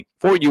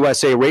For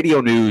USA Radio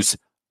News,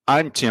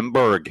 I'm Tim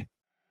Berg.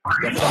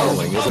 The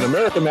following is an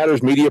America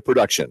Matters Media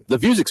production. The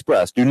views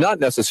expressed do not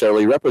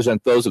necessarily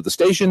represent those of the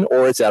station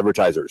or its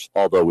advertisers,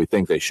 although we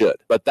think they should.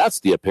 But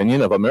that's the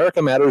opinion of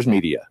America Matters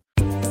Media.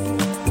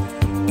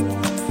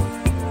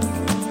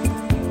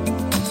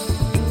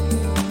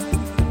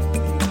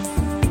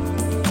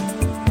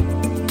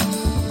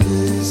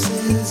 This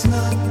is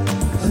not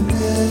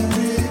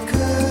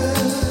America.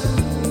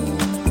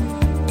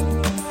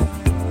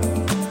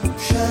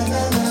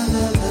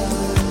 Sha-la-la-la-la.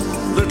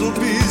 Little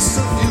piece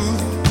of you.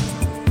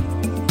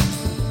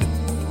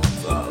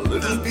 A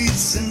little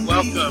piece in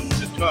Welcome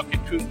to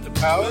Talking Truth to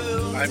Power.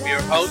 I'm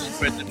your host,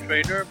 Brendan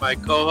Trainer, my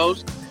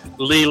co-host,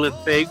 Leland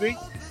Faegre.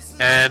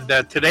 And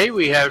today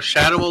we have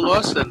Shadow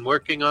Lawson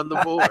working on the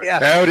board. Yeah.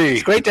 Howdy.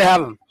 It's great to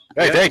have him.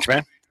 Hey, Yeah. thanks,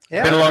 man.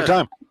 Yeah. Been a long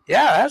time.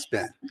 Yeah, it has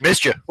been.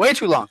 Missed you. Way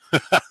too long.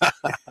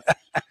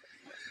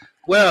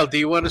 Well, do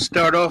you want to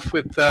start off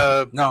with,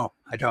 No,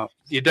 I don't.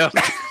 you don't?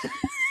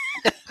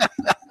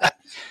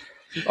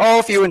 Oh,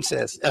 if you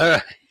insist. All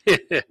right.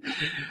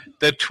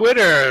 The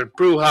Twitter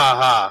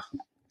brouhaha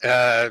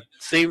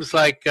seems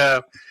like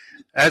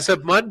as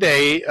of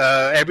Monday,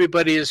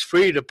 everybody is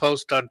free to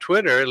post on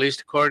Twitter, at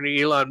least according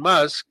to Elon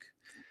Musk.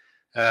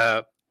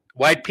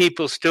 White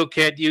people still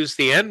can't use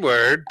the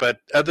N-word, but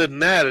other than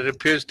that, it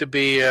appears to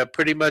be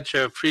pretty much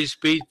a free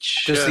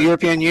speech. Does the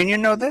European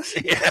Union know this?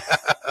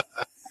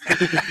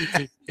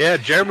 Yeah,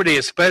 Germany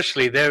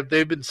especially. They've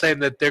been saying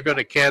that they're going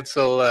to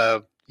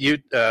cancel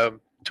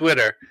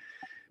Twitter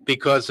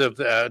because of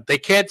they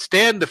can't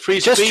stand the free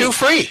Just speech. too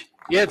free.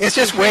 Yeah, It's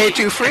just way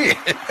too free.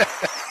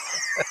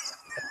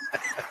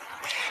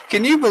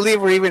 Can you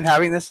believe we're even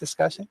having this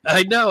discussion?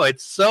 I know,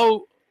 it's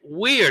so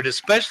weird,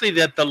 especially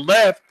that the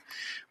left.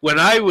 When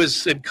I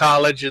was in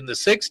college in the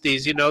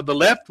 60s, you know, the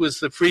left was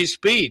the free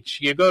speech.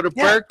 You go to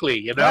Berkeley,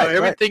 you know, Right,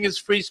 everything is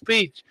free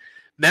speech.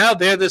 Now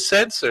they're the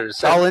censors.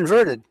 It's all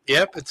inverted.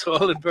 Yep, it's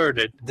all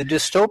inverted. The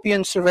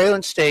dystopian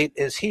surveillance state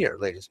is here,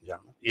 ladies and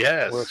gentlemen.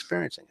 Yes. We're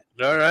experiencing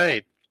it. All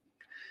right.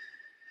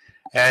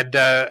 And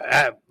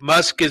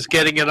Musk is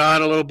getting it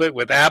on a little bit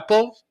with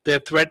Apple. They're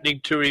threatening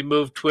to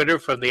remove Twitter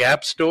from the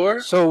App Store.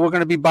 So we're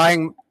going to be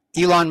buying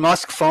Elon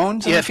Musk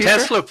phones in Yeah, the future?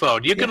 Tesla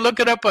phone. You can look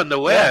it up on the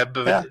web.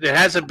 Yeah. It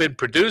hasn't been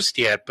produced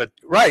yet, but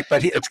Right,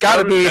 but it's got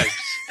to be,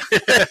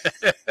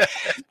 prototypes.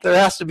 there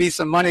has to be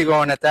some money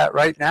going at that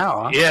right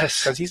now. Huh?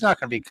 Yes. Because he's not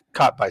going to be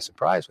caught by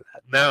surprise with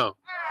that. No,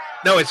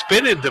 it's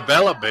been in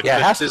development, Yeah, it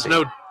but has to there's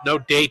be. no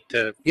date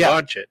to Yeah.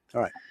 launch it.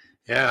 All right.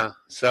 Yeah.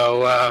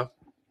 So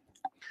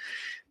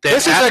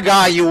This is a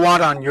guy you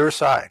want on your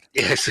side.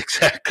 yes,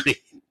 exactly.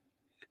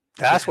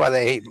 That's why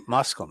they hate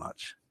Musk so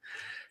much.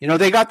 You know,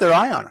 they got their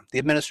eye on him. The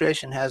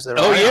administration has their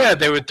Oh eye on yeah, him.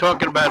 they were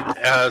talking about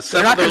They're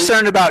some not of the,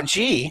 concerned about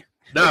G.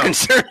 No, They're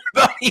concerned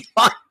about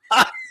Elon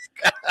Musk.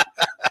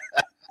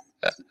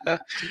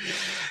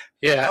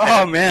 yeah.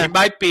 Oh, He man.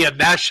 might be a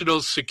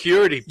national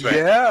security threat.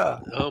 Yeah.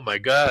 Oh my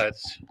God.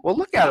 Well,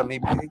 look at him.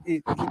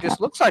 He just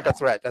looks like a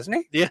threat, doesn't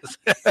he? Yes.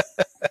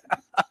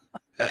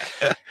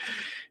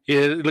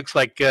 It looks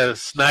like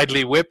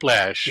Snidely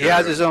Whiplash. He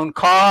has his own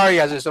car. He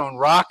has his own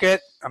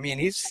rocket. I mean,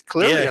 he's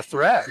clearly Yeah. a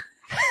threat.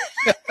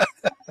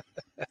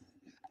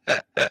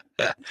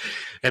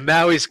 And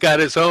now he's got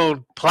his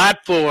own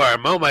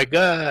platform. Oh my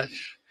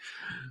gosh.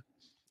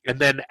 And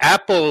then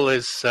Apple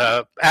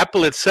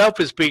itself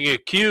is being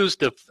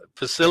accused of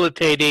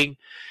facilitating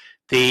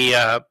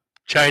the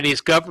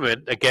Chinese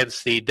government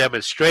against the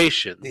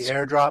demonstrations. The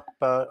airdrop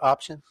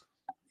option.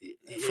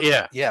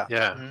 Yeah. Yeah.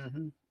 Yeah.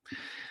 Mm-hmm.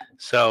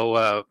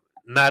 So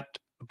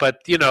but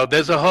you know,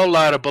 there's a whole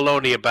lot of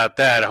baloney about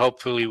that.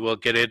 Hopefully we'll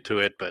get into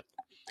it, but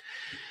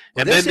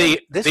and this then is,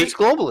 this is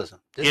globalism.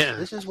 Yeah.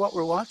 This is what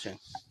we're watching.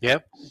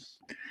 Yep.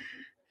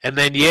 And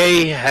then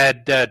Ye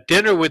had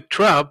dinner with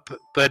Trump,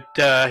 but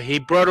he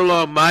brought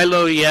along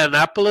Milo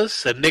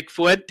Yiannopoulos and Nick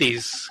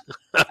Fuentes.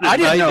 I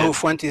didn't know who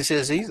Fuentes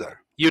is either.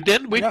 You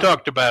didn't? We No.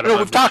 talked about him. No, on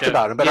we've the talked show.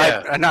 about him, but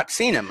Yeah. I've not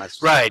seen him.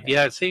 Right.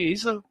 Yeah. See,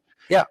 he's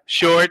Yeah.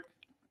 short.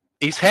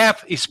 He's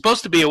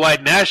supposed to be a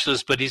white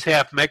nationalist, but he's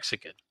half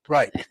Mexican.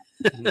 Right.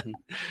 Mhm.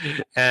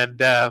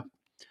 And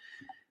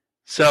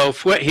so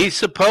he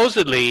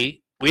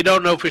supposedly, we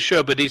don't know for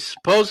sure, but he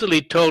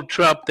supposedly told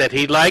Trump that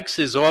he likes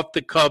his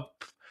off-the-cuff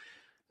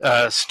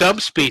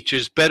stump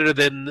speeches better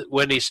than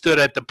when he stood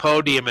at the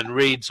podium and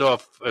reads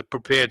off a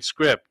prepared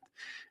script.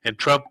 And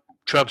Trump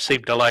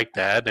seemed to like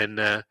that.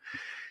 And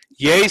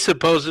Ye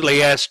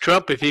supposedly asked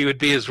Trump if he would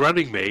be his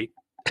running mate.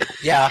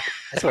 Yeah,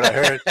 that's what I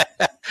heard.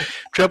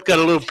 Trump got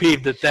a little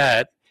peeved at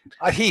that.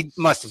 He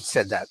must have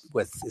said that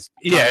with his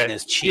tongue Yeah, in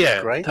his cheek, yeah,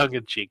 right? tongue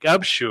in cheek,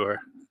 I'm sure.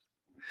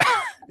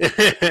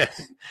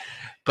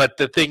 But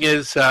the thing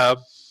is,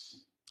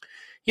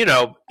 you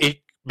know,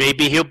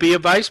 maybe he'll be a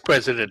vice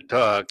president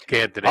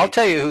candidate. I'll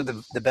tell you who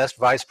the best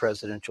vice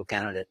presidential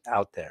candidate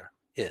out there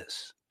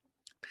is.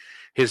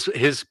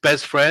 His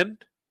best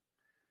friend?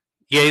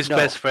 Ye's No,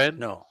 best friend?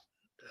 No.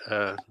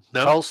 No?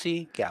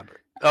 Tulsi Gabbard.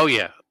 Oh,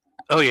 yeah.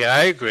 Oh, yeah,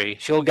 I agree.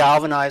 She'll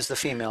galvanize the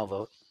female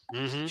vote.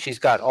 Hmm. She's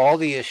got all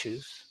the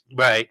issues.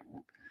 Right.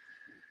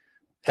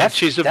 And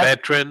she's a that-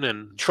 veteran,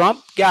 and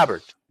Trump,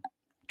 Gabbard,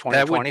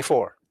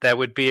 2024. that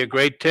would be a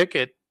great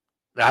ticket.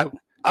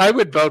 I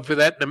would vote for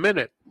that in a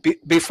minute.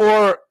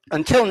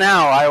 Until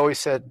now, I always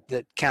said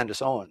that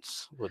Candace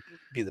Owens would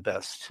be the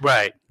best,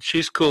 Right.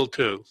 She's cool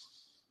too.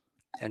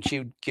 and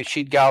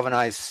she'd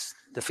galvanize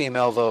the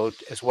female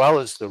vote as well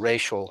as the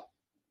racial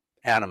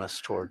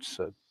animus towards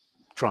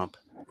Trump.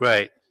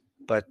 Right.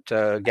 But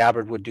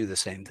Gabbard would do the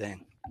same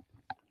thing.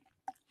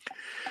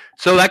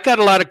 So that got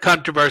a lot of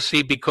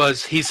controversy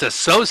because he's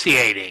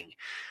associating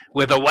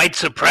with a white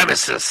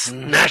supremacist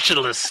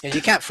nationalist. And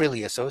you can't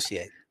freely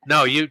associate.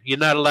 No, you're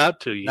not allowed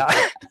to.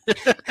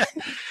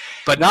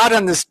 But not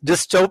in this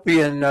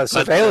dystopian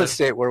surveillance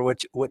state we're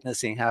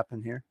witnessing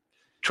happen here.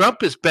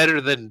 Trump is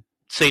better than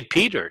St.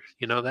 Peter.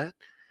 You know that?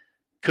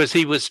 Because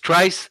he was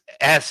twice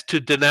asked to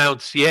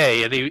denounce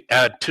Ye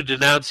and to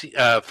denounce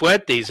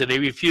Fuentes, and he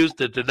refused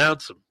to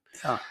denounce him.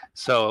 Oh.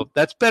 So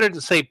that's better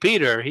than St.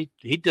 Peter.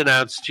 He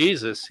denounced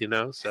Jesus,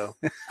 so.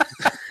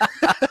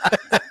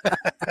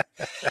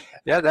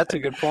 Yeah, that's a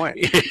good point.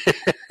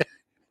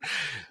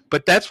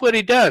 But that's what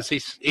he does.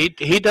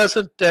 He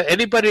doesn't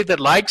anybody that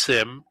likes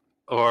him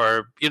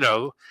or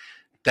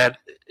that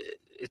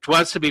it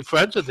wants to be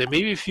friends with him,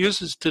 he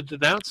refuses to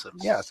denounce him.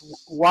 Yes.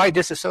 Why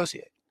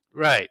disassociate?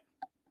 Right.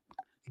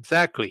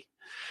 Exactly.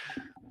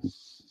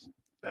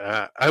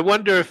 I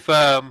wonder if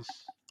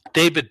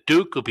David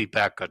Duke will be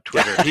back on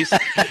Twitter.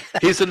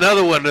 He's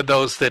another one of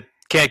those that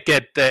can't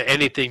get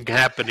anything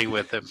happening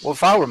with him. Well,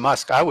 if I were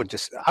Musk, I would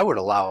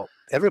allow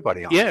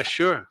everybody on. Yeah,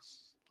 sure.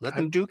 Let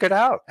them duke it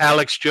out.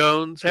 Alex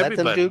Jones, Let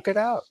everybody. them duke it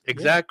out.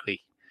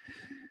 Exactly.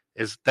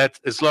 Is that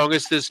as long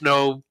as there's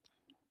no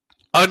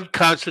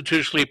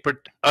unconstitutionally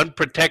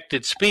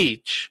unprotected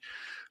speech,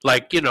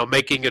 like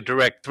making a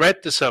direct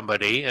threat to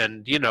somebody,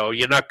 and you're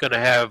not going to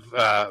have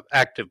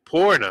active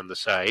porn on the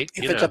site.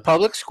 If it's a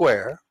public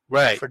square,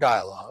 right, for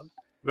dialogue,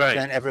 right,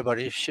 then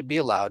everybody should be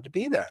allowed to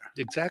be there.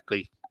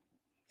 Exactly.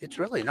 It's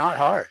really not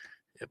hard.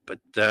 But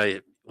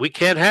we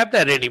can't have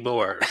that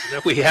anymore.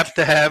 We have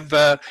to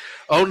have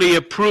only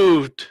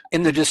approved.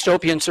 In the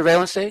dystopian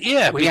surveillance state?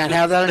 Yeah. We can't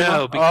have that anymore?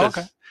 No, because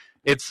okay.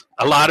 it's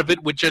a lot of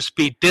it would just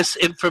be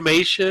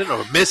disinformation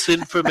or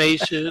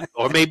misinformation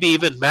or maybe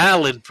even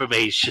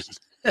malinformation.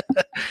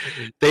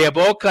 They have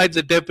all kinds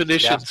of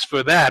definitions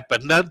for that,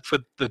 but none for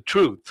the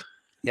truth.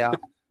 Yeah.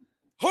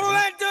 Who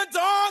let the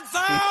dogs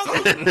out?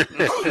 Who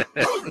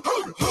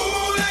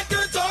let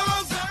the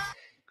dogs out?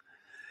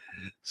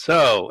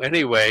 So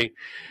anyway,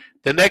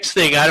 the next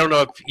thing, I don't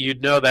know if you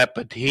know that,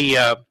 but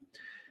Tim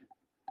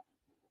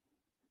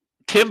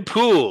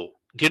Pool.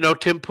 Do you know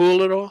Tim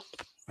Pool at all?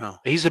 No.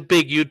 He's a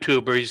big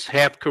YouTuber. He's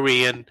half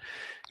Korean.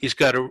 He's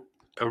got a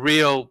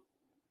real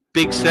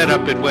big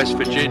setup in West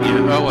Virginia.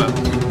 Oh, well,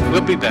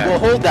 we'll be back. We'll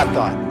hold that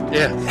thought.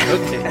 Yeah,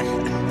 okay.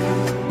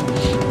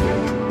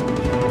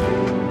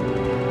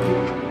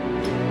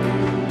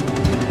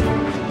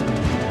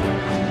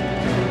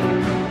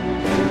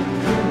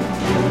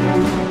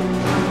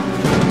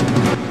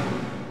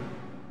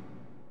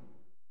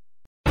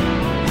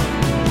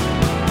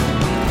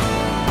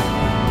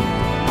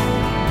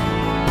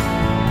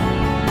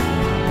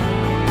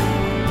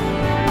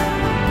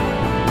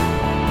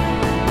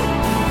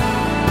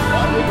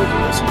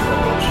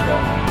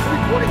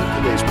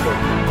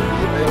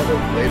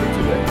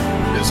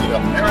 Visit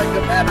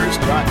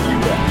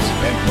AmericaMatters.us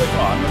and click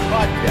on the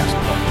podcast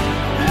button.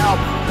 Now,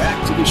 back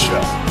to the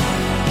show.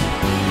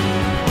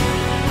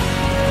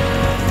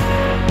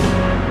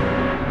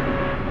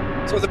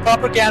 So the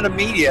propaganda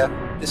media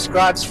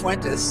describes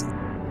Fuentes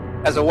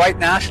as a white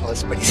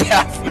nationalist, but he's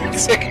half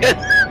Mexican.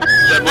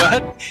 That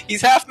what?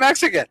 He's half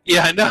Mexican.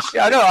 Yeah, I know.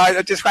 Yeah, I know.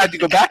 I just had to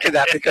go back to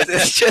that because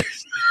it's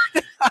just...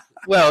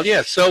 Well,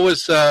 yeah, so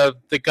was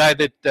the guy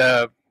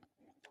that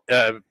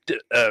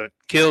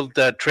killed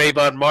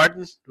Trayvon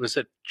Martin. Was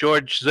it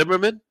George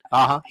Zimmerman?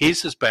 Uh-huh.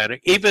 He's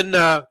Hispanic. Even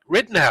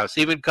Rittenhouse,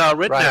 Carl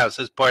Rittenhouse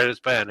is part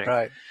Hispanic.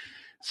 Right.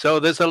 So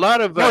there's a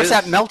lot of... No, it's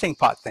that melting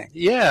pot thing.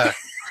 Yeah.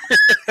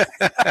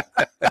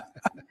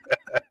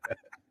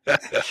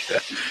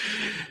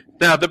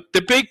 Now,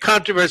 the big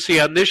controversy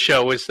on this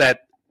show is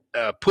that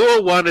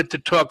Poole wanted to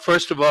talk,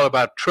 first of all,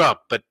 about Trump,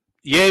 but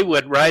Ye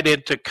went right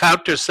into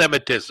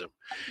counter-Semitism.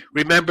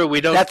 Remember, we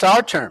don't... That's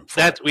our term.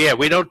 Yeah,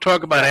 we don't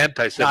talk about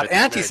anti-Semitism. Not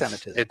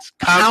anti-Semitism. It's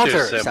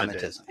counter-Semitism.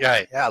 Counter-Semitism.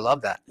 Right. Yeah, I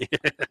love that.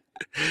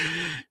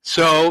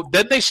 So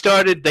then they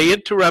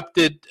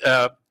interrupted...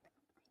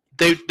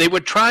 They were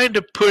trying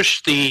to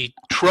push the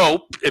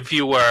trope, if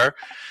you were,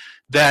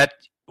 that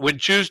when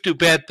Jews do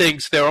bad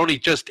things, they're only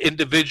just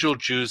individual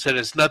Jews, and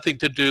it's nothing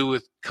to do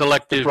with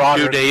collective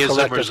Judaism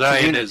collective or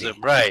Zionism,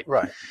 community.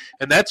 right?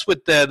 And that's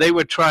what they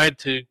were trying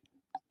to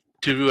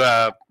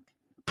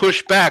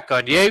push back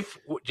on Ye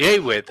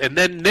with. And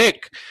then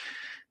Nick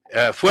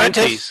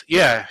Fuentes,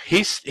 yeah,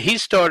 he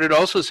started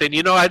also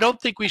saying, I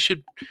don't think we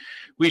should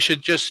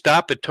just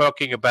stop at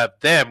talking about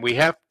them. We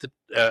have to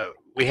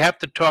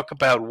talk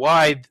about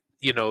why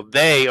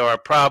they are a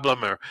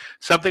problem or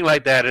something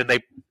like that. And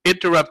they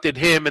interrupted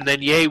him, and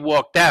then Ye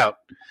walked out.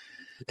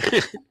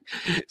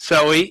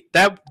 So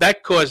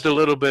that caused a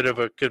little bit of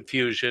a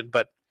confusion,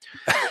 but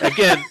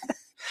again,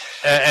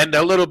 and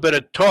a little bit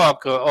of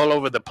talk all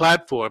over the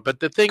platform. But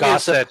the thing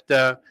Gossip. is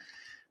that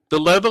the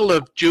level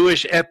of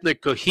Jewish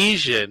ethnic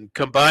cohesion,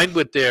 combined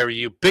with their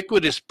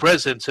ubiquitous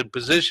presence and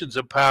positions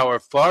of power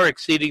far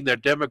exceeding their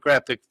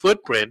demographic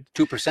footprint,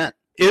 2%.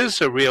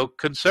 is a real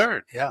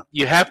concern. Yeah.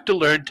 You have to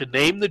learn to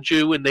name the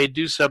Jew when they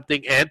do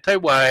something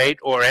anti-white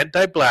or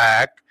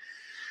anti-black,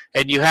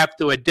 and you have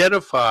to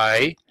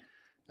identify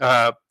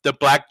the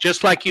black,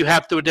 just like you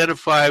have to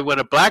identify when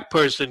a black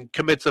person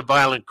commits a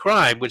violent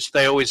crime, which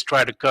they always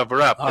try to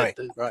cover up, Right,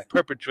 that the right.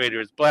 perpetrator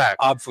is black.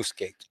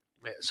 Obfuscate.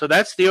 So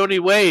that's the only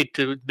way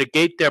to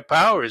negate their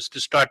power, is to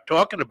start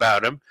talking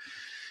about them.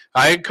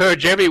 I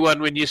encourage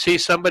everyone, when you see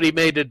somebody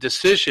made a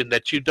decision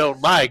that you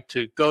don't like,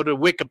 to go to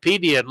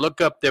Wikipedia and look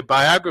up their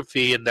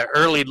biography and their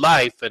early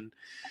life, and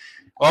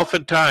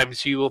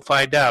oftentimes you will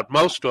find out,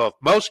 most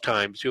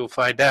times you will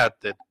find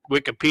out that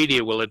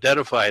Wikipedia will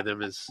identify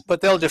them as.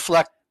 But they'll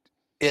deflect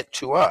it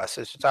to us.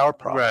 It's our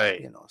problem. Right.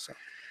 You know,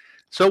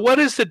 So what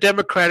is the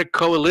Democratic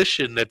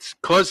coalition that's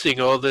causing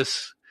all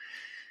this?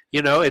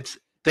 You know,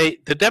 the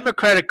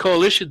Democratic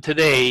coalition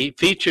today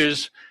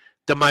features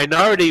the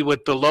minority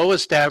with the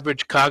lowest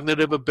average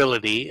cognitive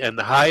ability and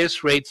the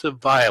highest rates of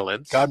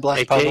violence, God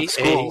bless public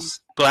schools.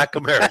 Black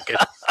Americans,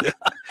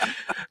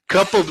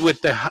 coupled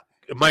with the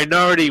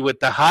minority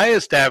with the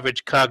highest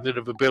average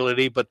cognitive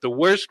ability but the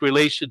worst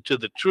relation to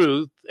the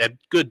truth and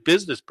good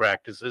business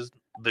practices,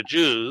 the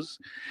Jews.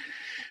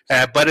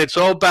 But it's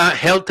all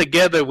held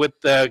together with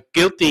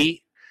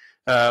guilty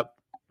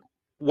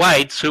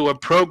whites who are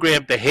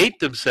programmed to hate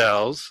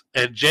themselves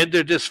and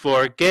gender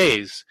dysphoric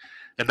gays.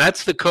 And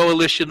that's the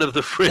coalition of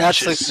the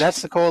fringes.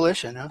 That's the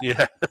coalition, huh?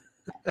 Yeah.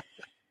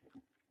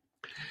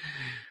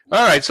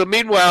 All right. So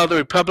meanwhile, the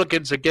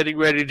Republicans are getting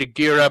ready to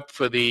gear up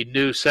for the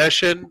new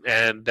session,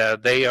 and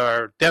they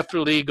are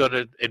definitely going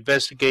to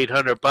investigate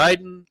Hunter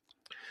Biden.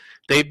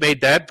 They've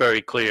made that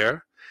very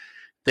clear.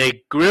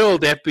 They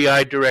grilled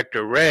FBI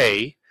Director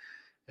Wray.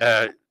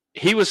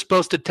 He was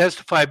supposed to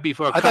testify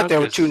before I Congress. thought they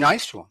were too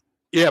nice to him.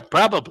 Yeah,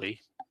 probably.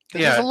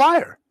 He's a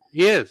liar.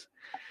 He is.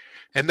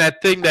 And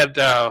that thing that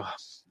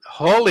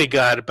Hawley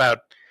got about,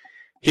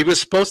 he was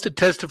supposed to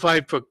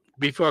testify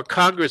before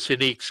Congress,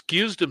 and he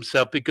excused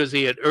himself because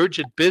he had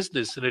urgent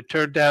business, and it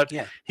turned out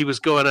he was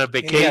going on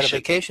vacation. He had a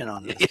vacation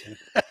on this.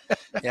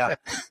 Yeah.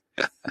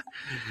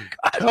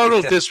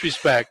 Total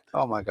disrespect.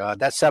 Oh, my God.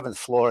 That 7th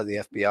floor of the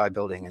FBI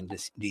building in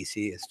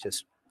D.C. is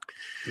just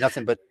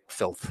nothing but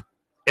filth.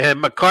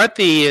 And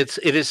McCarthy, it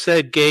is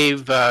said,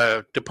 gave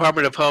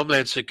Department of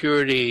Homeland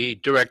Security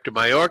Director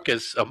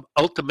Mayorkas an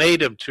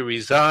ultimatum to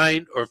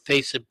resign or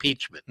face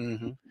impeachment.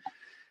 Mm-hmm.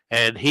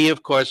 And he,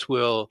 of course,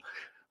 will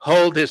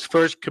hold his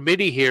first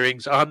committee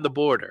hearings on the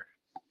border.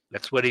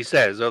 That's what he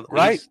says.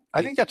 Right.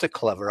 I think that's a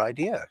clever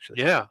idea,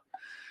 actually. Yeah.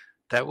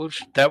 That will.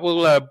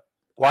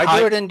 Why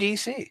do it in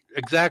D.C.?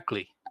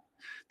 Exactly.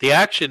 The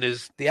action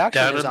is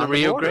down is in the on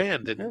Rio border.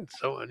 Grande and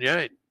so on.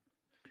 Right.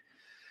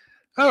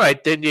 All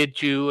right. Then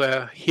did you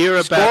hear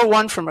about Score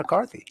one for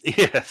McCarthy?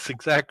 Yes,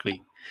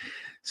 exactly.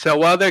 So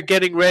while they're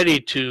getting ready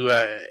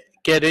to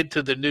get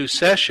into the new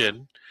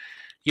session,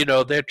 you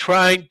know, they're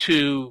trying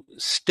to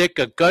stick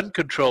a gun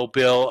control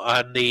bill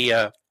on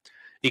the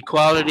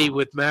Equality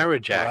with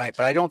Marriage Act. Right,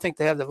 but I don't think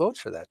they have the votes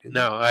for that, do they?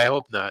 No, I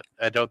hope not.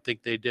 I don't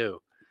think they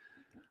do.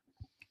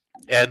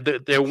 And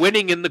they're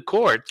winning in the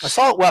courts.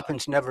 Assault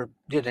weapons never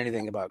did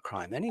anything about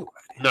crime anyway.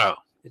 No,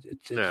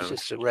 It's No.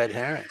 just a red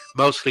herring.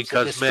 mostly It's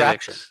a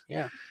distraction. cosmetics.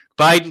 Yeah.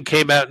 Biden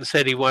came out and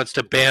said he wants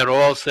to ban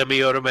all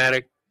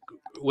semi-automatic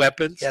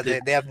weapons. Yeah,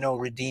 they have no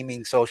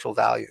redeeming social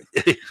value.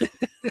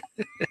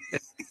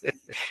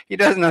 He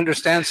doesn't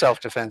understand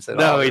self-defense at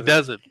all. No, he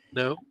doesn't.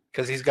 No.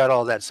 Because he's got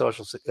all that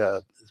social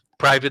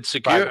Private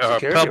security or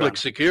security public around.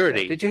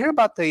 security. Did you hear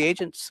about the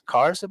agents'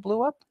 cars that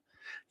blew up?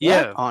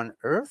 Yeah. What on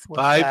earth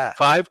was that?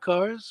 Five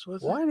cars?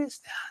 Was What is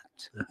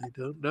that? I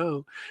don't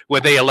know. Were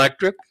they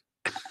electric?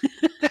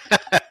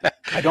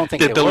 I don't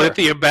think Did they the were.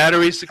 lithium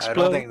batteries I explode?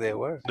 don't think they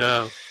were.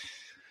 No.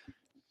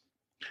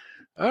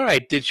 All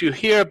right. Did you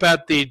hear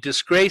about the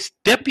disgraced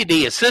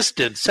Deputy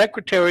Assistant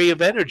Secretary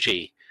of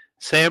Energy,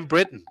 Sam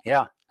Brinton?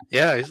 Yeah.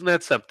 Yeah, isn't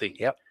that something?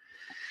 Yep.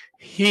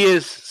 He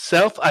is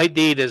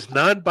self-ID'd as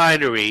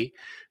non-binary,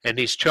 and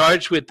he's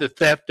charged with the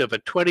theft of a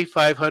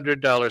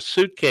 $2,500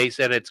 suitcase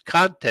and its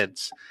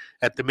contents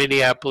at the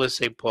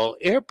Minneapolis-St. Paul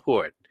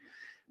airport.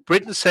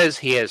 Brinton says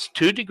he has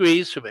 2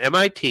 degrees from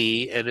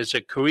MIT and is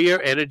a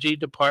career energy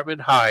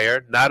department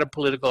hire, not a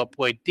political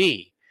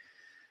appointee.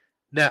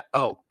 Now,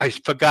 I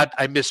forgot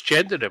I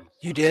misgendered him.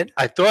 You did?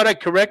 I thought I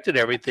corrected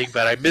everything,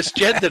 but I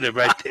misgendered him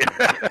right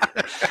there.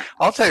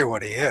 I'll tell you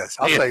what he is.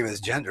 I'll Yeah. tell you his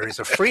gender. He's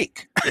a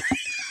freak.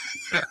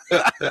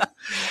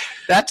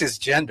 That's his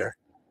gender.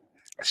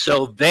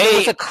 So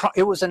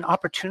It was an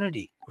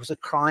opportunity. It was a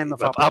crime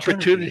of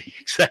opportunity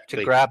exactly.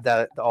 to grab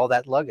all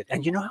that luggage.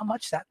 And you know how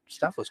much that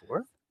stuff was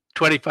worth?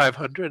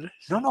 $2,500.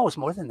 No, it was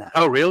more than that.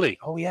 Oh, really?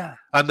 Oh, yeah.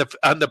 On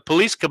the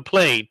police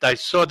complaint, I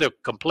saw the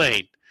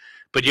complaint,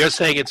 But you're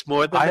saying it's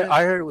more than that?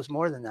 I heard it was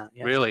more than that.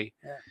 Yeah. Really?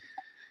 Yeah.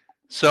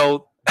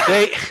 So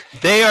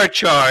they are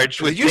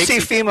charged with. If you see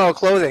female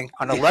clothing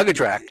on a luggage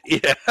rack,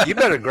 Yeah. you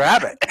better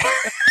grab it.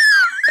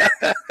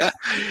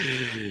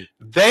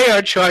 They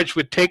are charged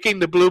with taking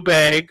the blue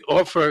bag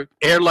off her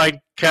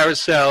airline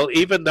carousel,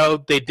 even though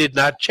they did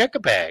not check a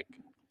bag.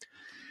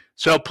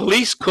 So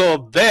police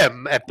called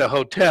them at the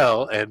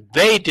hotel, and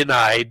they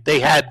denied they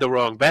had the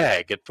wrong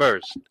bag at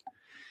first.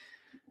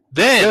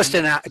 Then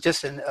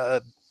just in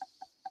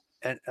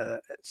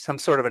some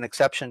sort of an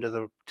exception to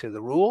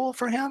the rule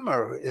for him,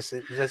 or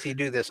does he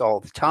do this all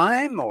the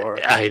time, or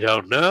I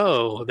don't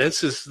know.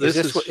 This is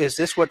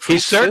what he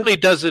freaks certainly you?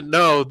 doesn't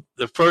know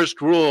the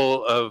first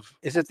rule of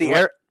Is it the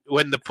air?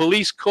 when the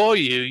police call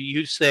you.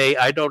 You say,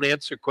 "I don't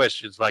answer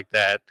questions like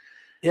that.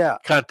 Yeah,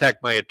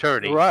 Contact my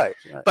attorney." right.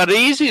 But the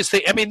easiest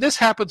thing, I mean, this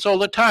happens all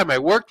the time. I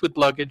worked with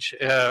luggage,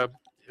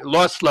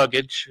 lost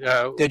luggage.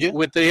 Did you?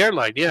 With the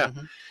airline? Yeah.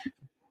 Mhm.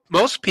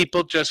 Most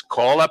people just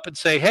call up and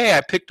say, "Hey, I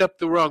picked up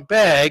the wrong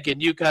bag,"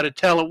 and you got to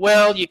tell them,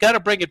 "Well, you got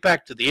to bring it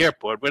back to the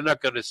airport. We're not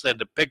going to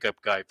send a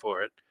pickup guy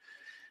for it."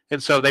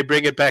 And so they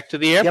bring it back to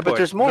the airport. Yeah, but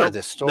there's more No- to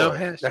this story. no,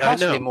 There I has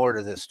to know. be more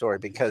to this story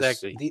because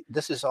Exactly.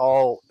 this is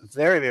all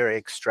very, very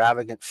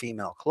extravagant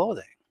female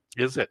clothing.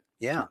 Is it?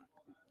 Yeah.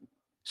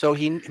 So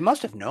he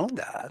must have known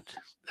that.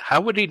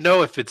 How would he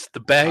know if it's the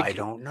bag? I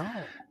don't know.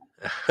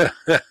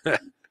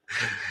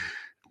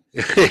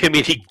 I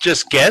mean, he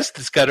just guessed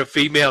it's got a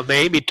female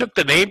name. He took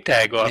the name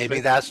tag off Maybe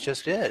it. that's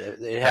just it.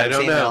 It I had a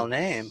don't female know.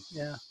 name.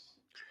 Yeah.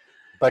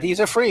 But he's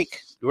a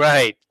freak.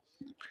 Right.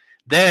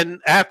 Then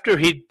after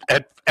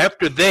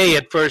they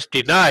at first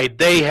denied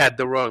they had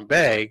the wrong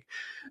bag,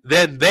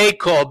 then they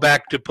called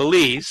back to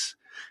police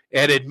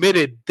and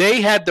admitted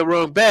they had the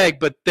wrong bag,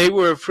 but they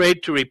were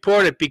afraid to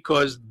report it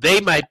because they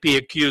might be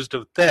accused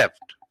of theft.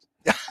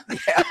 Yeah,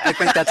 I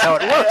think that's how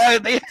it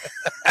works.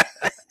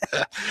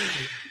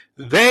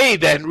 They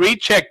then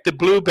rechecked the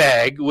blue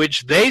bag,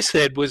 which they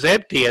said was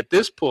empty at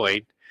this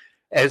point,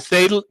 as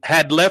they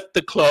had left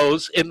the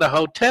clothes in the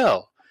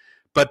hotel.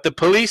 But the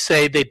police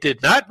say they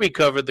did not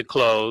recover the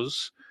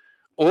clothes,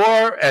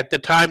 or at the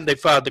time they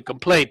filed the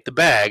complaint, the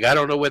bag. I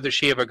don't know whether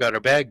she ever got her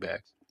bag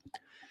back.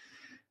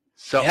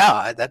 So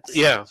Yeah, that's.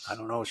 yeah. I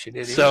don't know if she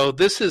did. Either. So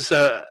this is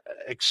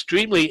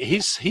extremely.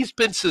 He's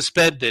been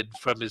suspended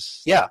from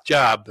his Yeah.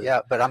 job.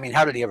 Yeah, but I mean,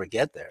 how did he ever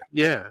get there?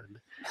 Yeah.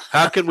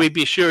 How can we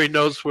be sure he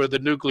knows where the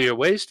nuclear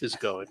waste is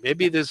going?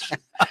 Maybe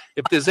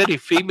if there's any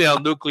female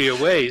nuclear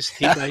waste,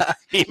 he might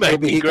Maybe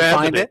be he can grabbing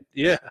find it.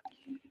 Yeah.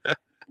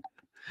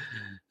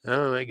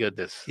 Oh my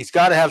goodness. He's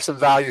got to have some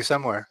value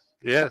somewhere.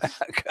 Yes.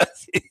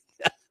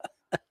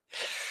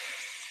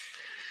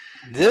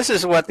 This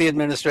is what the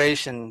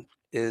administration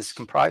is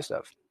comprised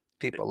of.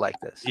 People like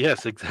this.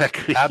 Yes,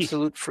 exactly.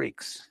 Absolute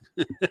freaks.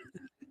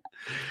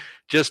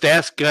 Just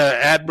ask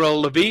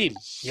Admiral Levine.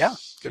 Yeah,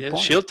 good Yeah,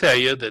 point. she'll tell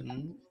you that.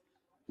 Mhm.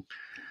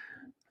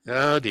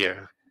 Oh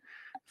dear.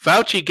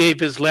 Fauci gave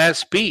his last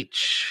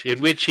speech in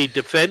which he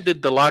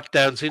defended the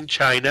lockdowns in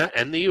China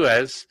and the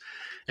U.S.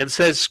 and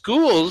says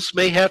schools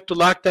may have to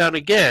lock down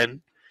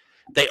again.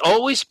 They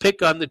always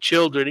pick on the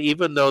children,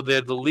 even though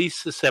they're the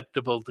least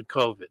susceptible to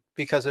COVID.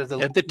 Because they're the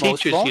At the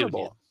most teachers' vulnerable.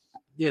 union.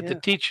 Yeah, the Yeah.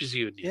 teachers'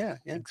 union. Yeah,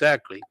 yeah.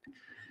 Exactly.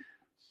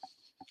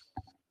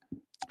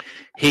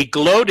 He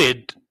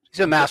gloated. He's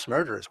a mass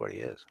murderer is what he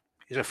is.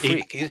 He's a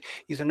freak.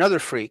 He's another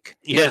freak.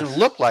 He Yes. doesn't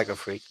look like a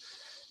freak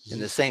in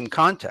the same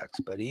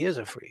context, but he is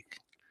a freak.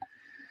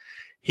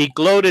 He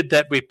gloated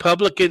that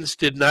Republicans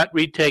did not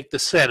retake the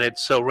Senate,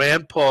 so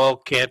Rand Paul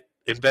can't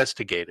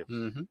investigate him.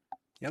 Mm-hmm.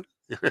 Yep.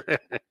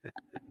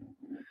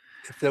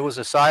 If there was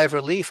a sigh of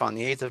relief on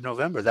the 8th of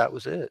November, that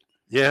was it.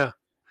 Yeah.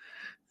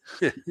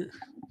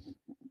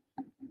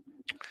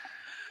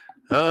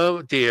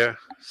 Oh dear.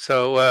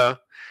 So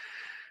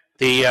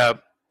the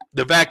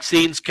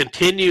vaccines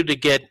continue to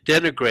get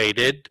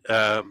denigrated.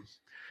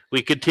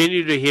 We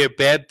continue to hear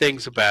bad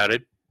things about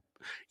it.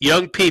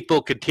 Young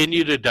people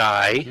continue to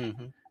die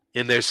Mm-hmm.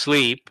 in their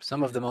sleep.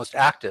 Some of the most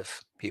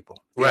active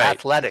people, the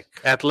Right.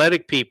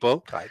 athletic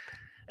people, type.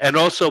 and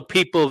also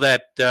people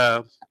that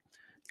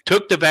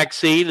took the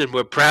vaccine and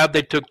were proud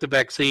they took the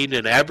vaccine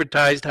and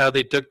advertised how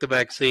they took the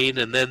vaccine,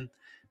 and then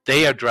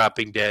they are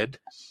dropping dead.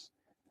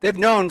 They've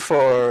known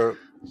for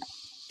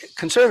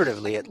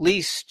conservatively at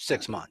least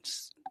 6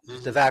 months.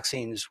 Mhm. The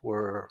vaccines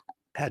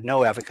had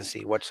no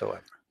efficacy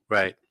whatsoever,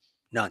 Right,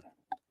 none,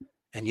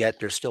 and yet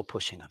they're still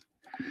pushing them.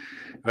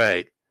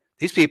 right.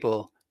 These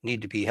people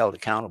need to be held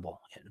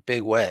accountable in a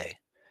big way,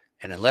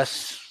 and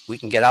unless we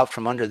can get out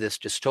from under this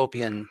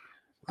dystopian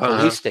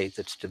police state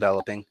that's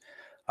developing,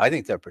 I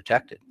think they're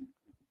protected.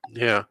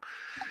 Yeah,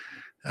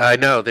 I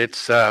know.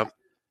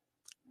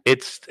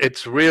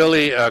 It's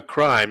really a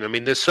crime. I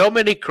mean, there's so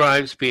many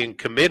crimes being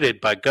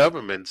committed by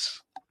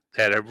governments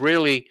that have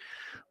really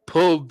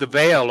pulled the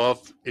veil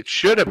off. It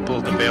should have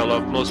pulled the veil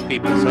off most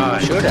people's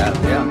eyes. Should have,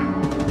 yeah.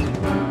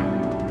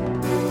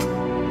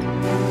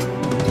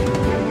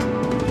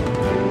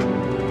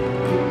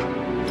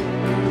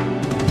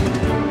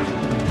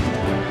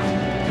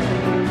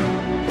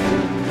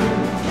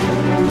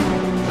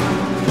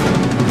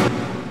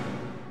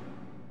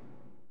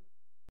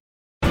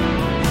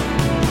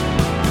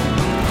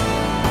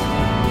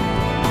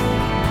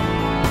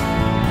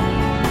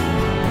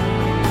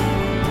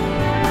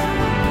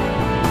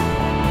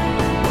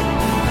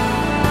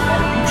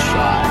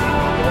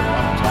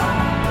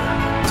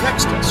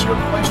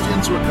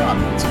 or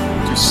comments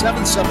to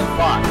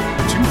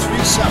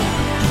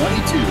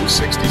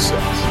 775-237-2266.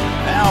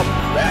 Now,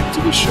 back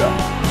to the show.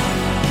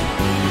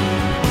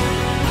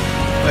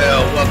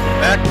 Well,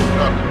 welcome back to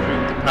Talking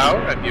Truth to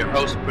Power. I'm your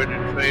host,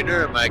 Brendan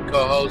Trainer, and my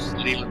co-host,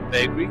 Leland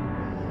Faegre.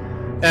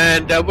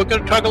 And we're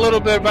going to talk a little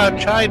bit about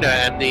China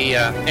and the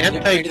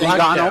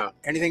anti-lockdown.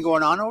 Anything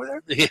going on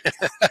over there?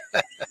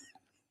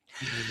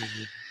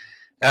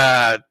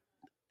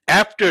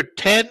 After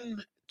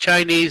 10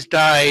 Chinese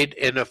died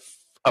in an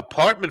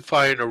apartment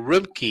fire in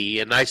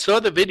Urumqi, and I saw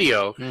the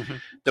video,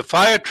 the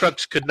fire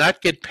trucks could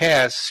not get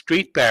past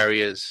street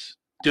barriers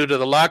due to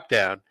the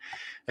lockdown.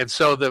 And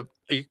so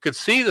you could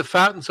see the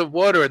fountains of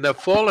water, and they're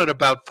falling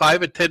about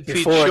 5 or 10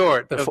 feet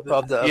short of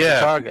the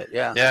target.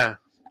 Yeah. Yeah,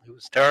 it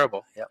was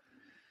terrible. Yep.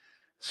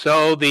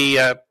 So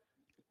the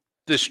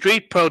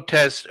street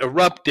protests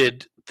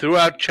erupted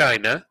throughout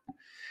China,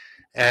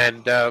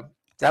 and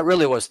that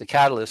really was the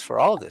catalyst for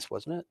all of this,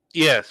 wasn't it?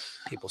 yes,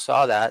 People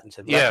saw that and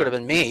said, "That could have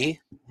been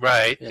me."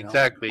 right, You know.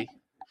 exactly.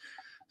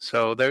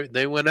 So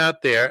they went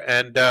out there,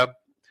 and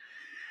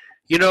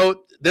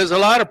there's a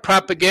lot of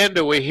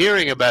propaganda we're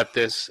hearing about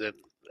this. And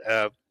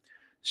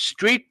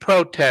street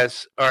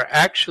protests are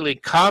actually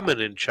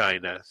common in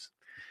China,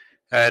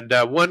 and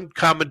one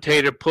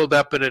commentator pulled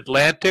up an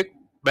Atlantic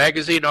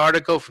magazine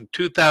article from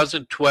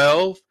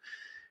 2012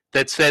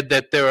 that said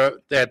that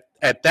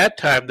at that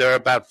time there were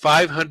about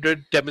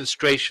 500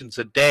 demonstrations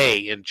a day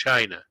in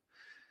China.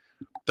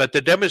 But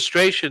the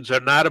demonstrations are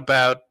not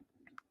about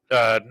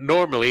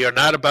normally are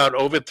not about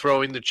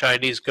overthrowing the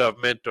Chinese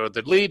government or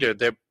the leader.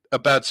 They're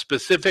about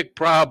specific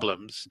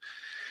problems,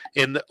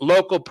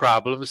 local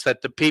problems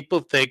that the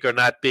people think are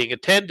not being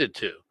attended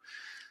to.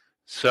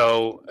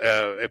 So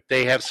if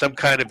they have some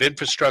kind of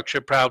infrastructure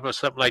problem or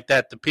something like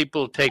that, the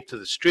people take to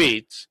the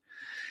streets.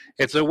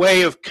 It's a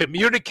way of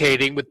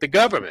communicating with the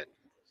government.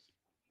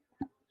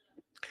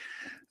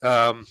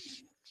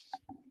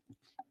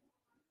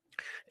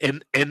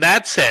 In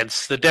that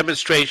sense, the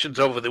demonstrations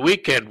over the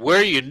weekend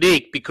were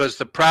unique because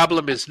the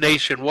problem is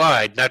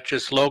nationwide, not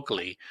just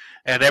locally.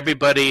 And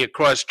everybody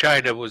across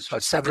China was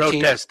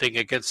protesting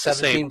against the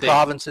same 17 thing.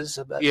 provinces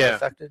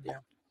affected. Yeah.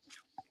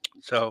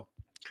 So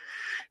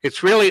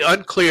it's really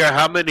unclear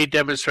how many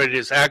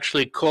demonstrators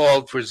actually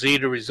called for Xi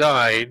to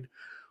resign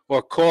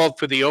or called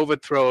for the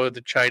overthrow of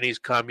the Chinese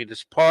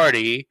Communist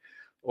Party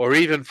or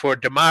even for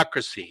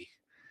democracy.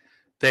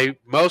 They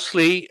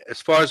mostly,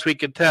 as far as we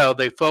can tell,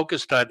 they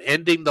focused on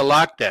ending the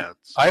lockdowns.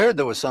 I heard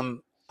there was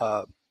some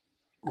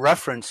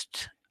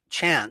referenced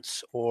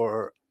chants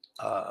or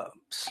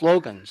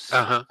slogans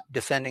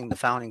defending the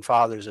founding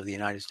fathers of the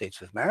United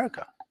States of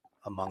America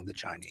among the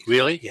Chinese.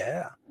 Really?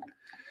 Yeah.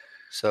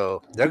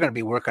 So they're going to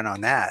be working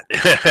on that.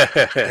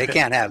 They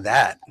can't have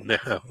that.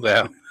 No,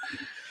 well,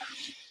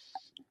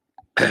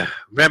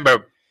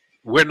 remember,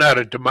 we're not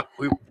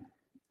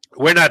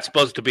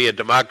supposed to be a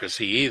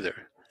democracy either.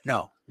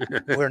 No,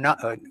 we're not.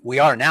 We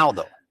are now,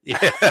 though.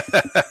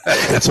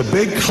 It's a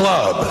big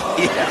club,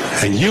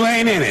 and you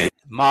ain't in it.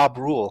 Mob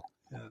rule.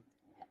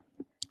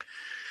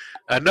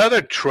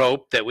 Another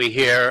trope that we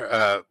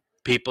hear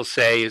people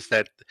say is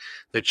that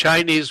the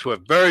Chinese were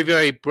very,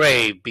 very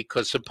brave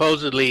because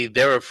supposedly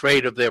they're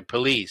afraid of their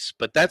police.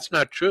 But that's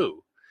not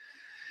true.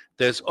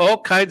 There's all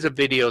kinds of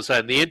videos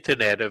on the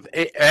internet of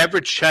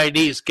average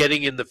Chinese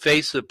getting in the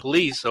face of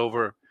police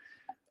over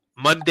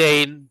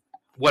mundane,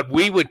 what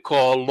we would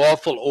call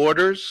lawful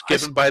orders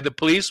given by the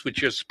police, which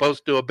you're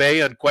supposed to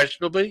obey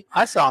unquestionably.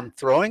 I saw them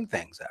throwing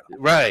things at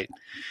them. Right.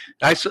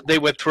 They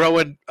were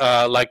throwing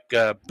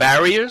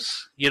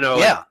barriers,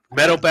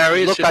 metal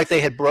barriers. It looked like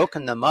they had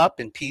broken them up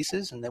in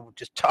pieces and they were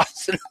just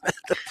tossing them at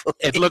the police.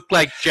 It looked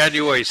like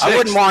January 6th. I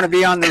wouldn't want to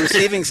be on the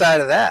receiving side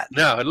of that.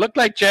 No, it looked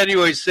like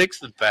January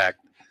 6th, in fact.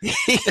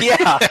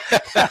 Yeah.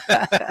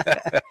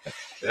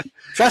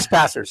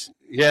 Trespassers.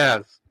 Yeah.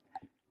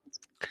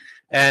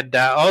 And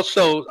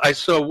also, I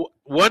saw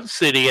one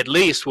city, at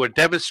least, where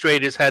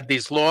demonstrators had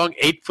these long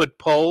 8-foot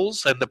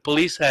poles, and the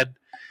police had,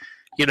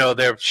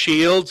 their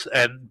shields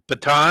and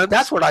batons.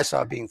 That's what I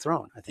saw being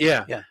thrown, I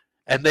think. Yeah.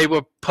 And they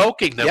were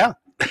poking them. Yeah.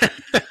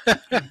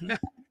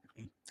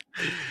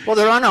 Well,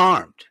 they're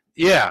unarmed.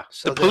 Yeah.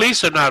 So the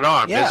police are not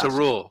armed. Yeah. There's a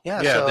rule.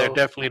 Yeah, They're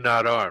definitely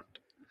not armed.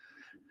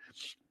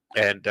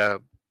 And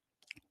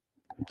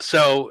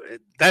so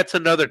that's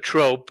another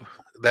trope.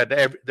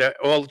 That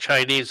all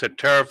Chinese are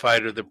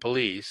terrified of the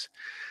police.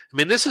 I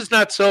mean, this is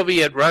not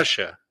Soviet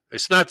Russia.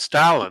 It's not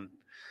Stalin.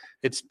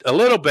 It's a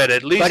little bit,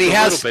 at least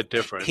little bit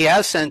different. He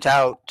has sent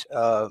out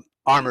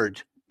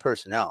armored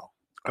personnel.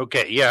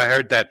 Okay, yeah, I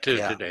heard that too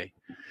today.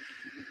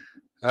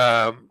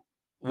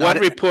 One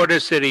reporter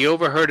said he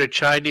overheard a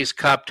Chinese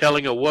cop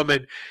telling a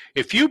woman,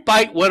 "If you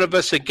bite one of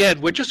us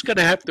again, we're just going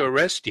to have to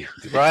arrest you."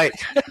 Right.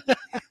 The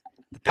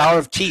power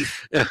of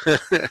teeth.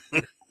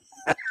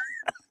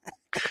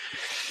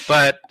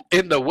 But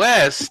in the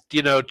West,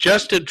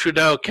 Justin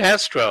Trudeau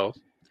Castro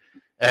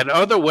and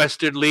other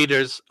Western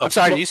leaders. I'm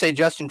sorry, did you say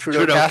Justin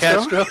Trudeau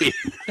Castro?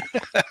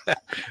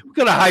 We're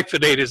going to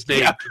hyphenate his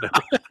name.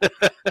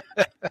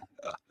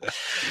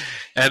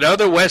 And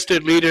other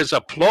Western leaders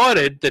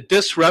applauded the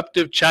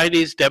disruptive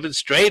Chinese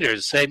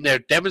demonstrators, saying they're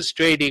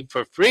demonstrating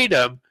for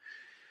freedom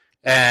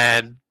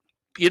and,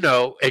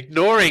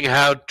 ignoring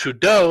how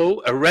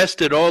Trudeau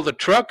arrested all the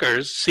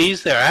truckers,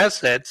 seized their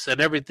assets and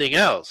everything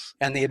else.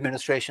 And the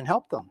administration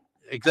helped them.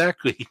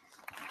 Exactly.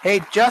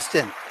 Hey,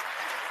 Justin.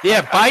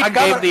 Yeah, Biden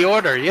gave the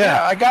order.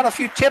 Yeah. I got a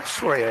few tips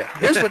for you.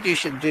 Here's what you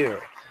should do.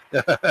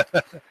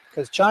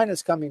 Because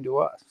China's coming to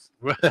us.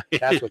 Right.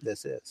 That's what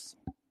this is.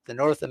 The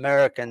North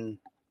American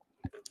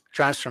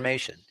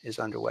transformation is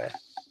underway.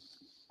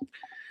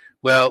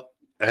 Well,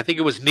 I think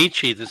it was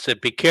Nietzsche that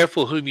said, be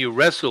careful whom you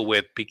wrestle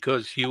with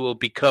because you will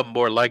become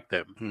more like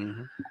them.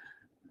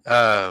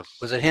 Mm-hmm.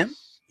 Was it him?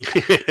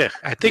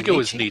 I think it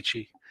was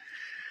Nietzsche.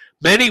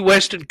 Many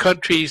Western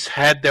countries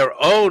had their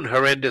own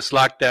horrendous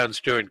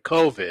lockdowns during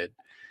COVID.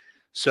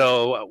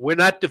 So we're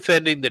not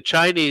defending the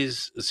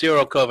Chinese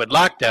zero COVID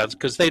lockdowns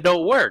because they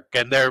don't work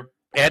and they're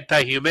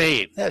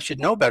anti-humane. Yeah, should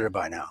know better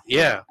by now.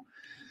 Yeah.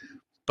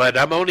 But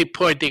I'm only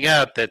pointing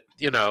out that,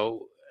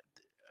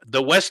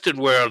 the Western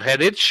world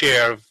had its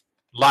share of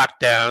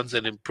lockdowns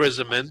and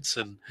imprisonments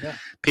and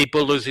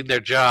people losing their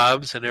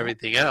jobs and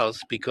everything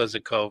else because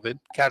of COVID.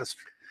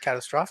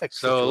 Catastrophic.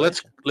 So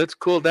let's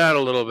cool down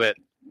a little bit.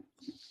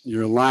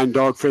 You're a lying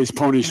dog-faced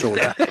pony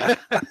shoulder.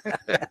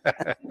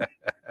 That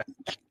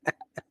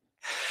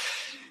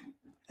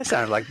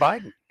sounded like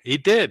Biden. He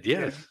did,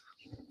 yes.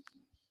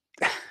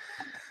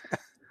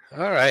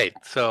 All right.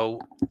 So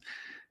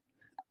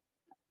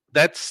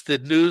that's the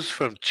news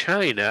from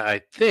China, I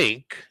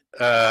think.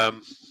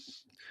 But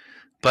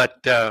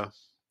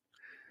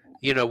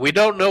we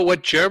don't know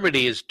what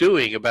Germany is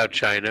doing about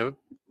China.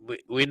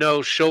 We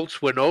know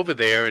Schultz went over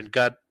there and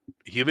got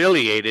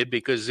humiliated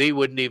because he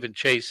wouldn't even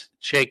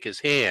shake his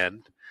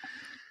hand.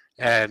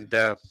 And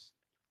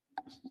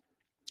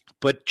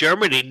but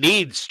Germany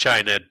needs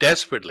China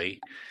desperately.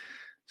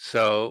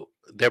 So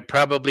they're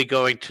probably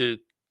going to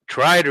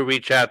try to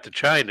reach out to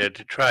China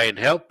to try and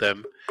help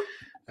them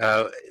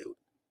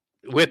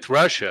with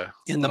Russia.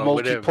 In the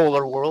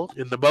multipolar world?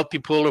 In the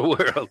multipolar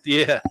world,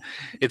 yeah.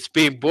 It's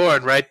being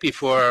born right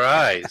before our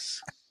eyes.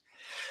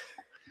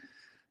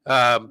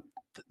 The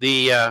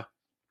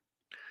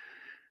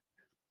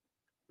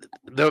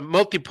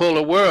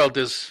multipolar world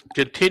is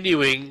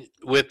continuing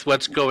with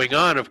what's going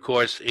on, of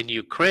course, in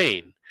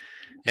Ukraine.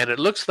 And it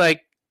looks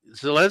like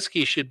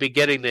Zelensky should be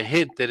getting the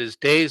hint that his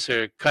days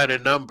are kind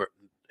of numbered.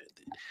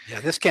 Yeah,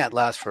 this can't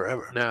last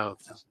forever. No.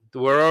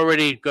 We're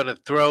already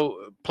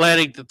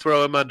planning to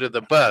throw him under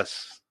the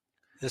bus.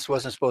 This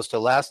wasn't supposed to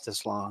last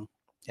this long.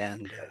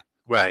 And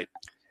right.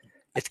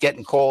 It's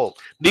getting cold.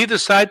 Neither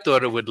side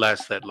thought it would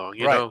last that long.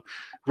 You know,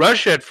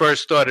 Russia at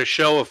first thought a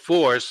show of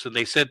force, and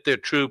they sent their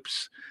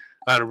troops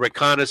on a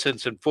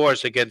reconnaissance and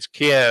force against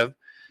Kiev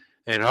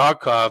and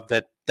Kharkov,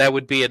 that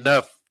would be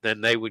enough.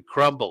 Then they would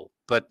crumble.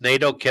 But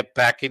NATO kept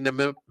backing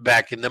them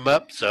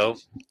up. So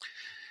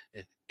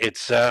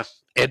it's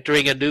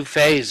entering a new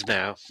phase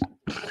now.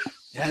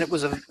 And it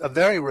was a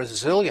very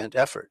resilient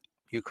effort,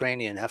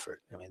 Ukrainian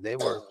effort. I mean, they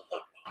were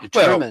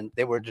determined.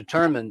 They were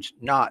determined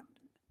not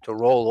to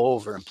roll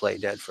over and play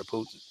dead for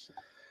Putin.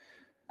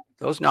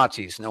 Those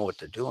Nazis know what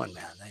they're doing,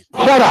 man.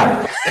 Shut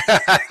up.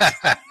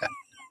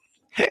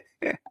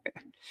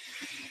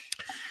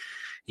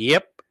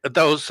 Yep.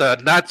 Those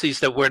Nazis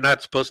that we're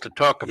not supposed to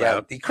talk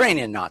about. The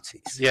Ukrainian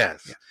Nazis.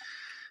 Yes.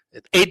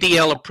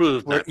 ADL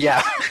approved.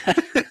 Yeah.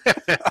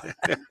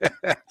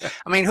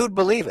 I mean, who'd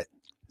believe it?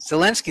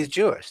 Zelensky's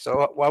Jewish,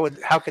 so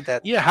how could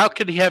that? Yeah, how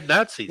could he have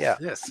Nazis? Yeah.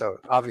 Yes. So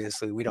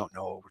obviously, we don't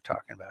know what we're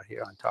talking about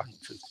here on Talking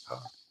Truth to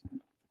Power.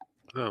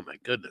 Oh my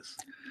goodness.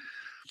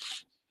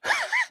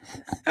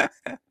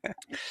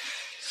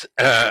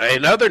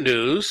 In other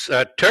news,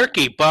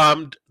 Turkey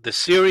bombed the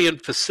Syrian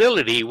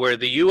facility where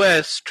the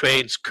U.S.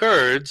 trains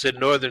Kurds in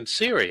northern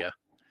Syria.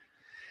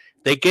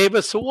 They gave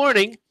us a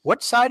warning.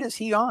 What side is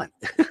he on?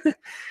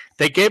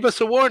 They gave us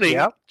a warning,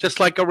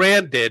 just like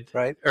Iran did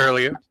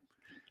earlier.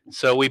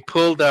 So we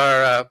pulled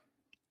our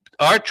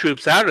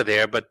troops out of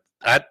there, but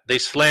they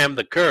slammed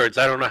the Kurds.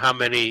 I don't know how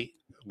many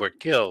were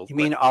killed. You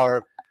mean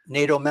our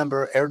NATO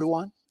member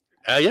Erdogan?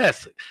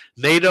 Yes,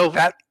 NATO.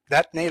 That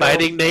NATO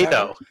fighting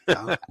NATO.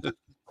 No.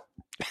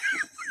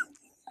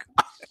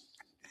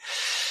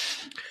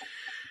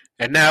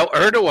 And now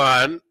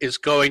Erdogan is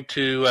going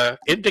to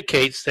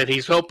indicates that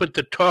he's open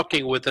to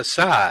talking with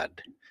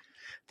Assad,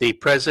 the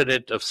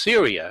president of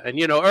Syria. And,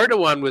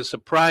 Erdogan was a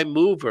prime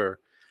mover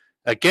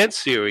against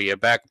Syria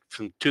back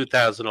from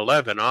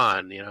 2011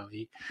 on.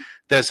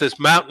 There's this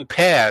mountain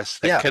pass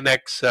that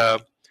connects,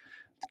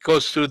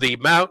 goes through the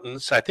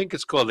mountains. I think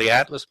it's called the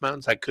Atlas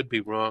Mountains. I could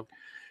be wrong.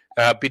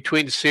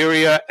 Between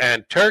Syria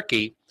and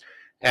Turkey.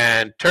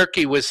 And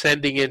Turkey was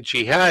sending in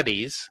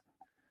jihadis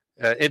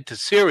into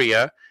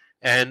Syria,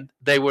 and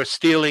they were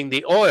stealing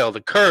the oil.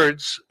 The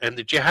Kurds and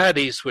the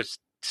jihadis were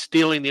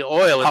stealing the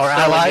oil. And our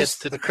selling allies,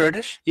 it to the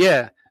Kurdish?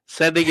 Yeah,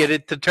 sending it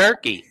into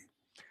Turkey.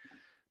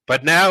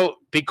 But now,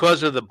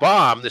 because of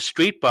the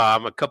street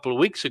bomb a couple of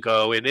weeks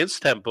ago in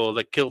Istanbul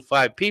that killed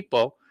 5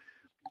 people,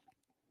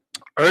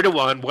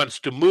 Erdogan wants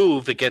to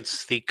move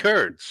against the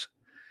Kurds.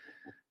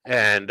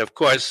 And, of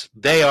course,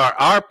 they are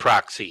our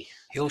proxy.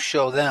 He'll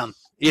show them.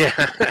 Yeah.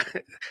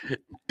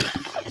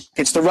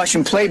 It's the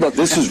Russian playbook.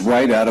 This is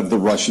right out of the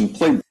Russian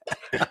playbook.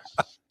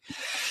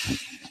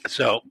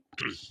 So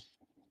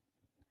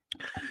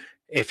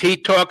if he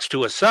talks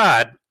to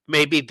Assad,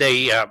 maybe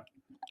they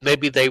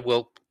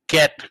will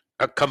get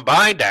a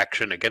combined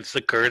action against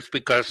the Kurds,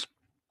 because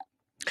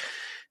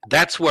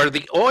that's where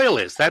the oil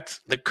is.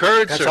 That's the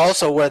Kurds. That's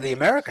also where the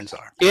Americans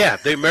are. Yeah,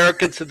 the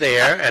Americans are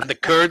there, and the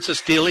Kurds are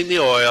stealing the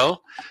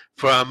oil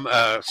from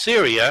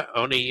Syria,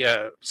 only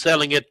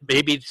selling it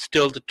maybe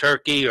still to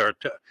Turkey or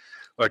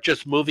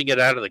just moving it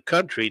out of the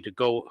country to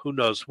go who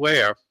knows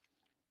where.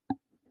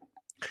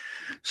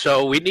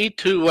 So we need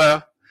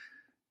to,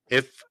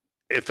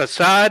 if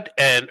Assad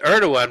and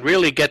Erdogan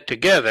really get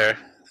together,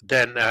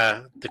 then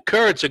the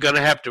Kurds are going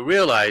to have to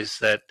realize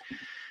that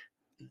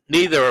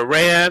neither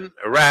Iran,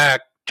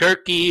 Iraq,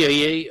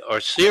 Turkey, or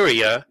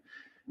Syria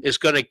is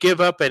going to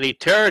give up any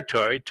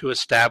territory to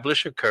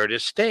establish a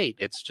Kurdish state.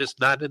 It's just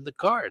not in the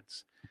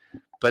cards.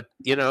 But,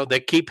 they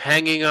keep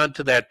hanging on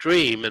to that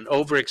dream and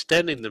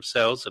overextending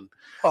themselves. And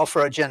Well,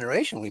 for a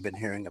generation, we've been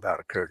hearing about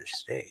a Kurdish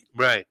state.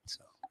 right.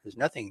 So there's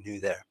nothing new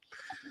there.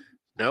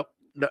 Nope.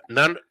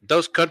 None.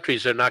 Those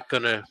countries are not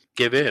going to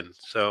give in.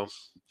 So,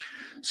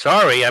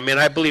 sorry. I mean,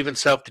 I believe in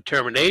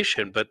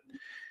self-determination, but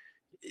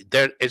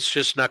it's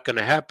just not going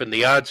to happen.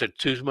 The odds are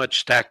too much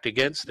stacked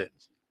against it.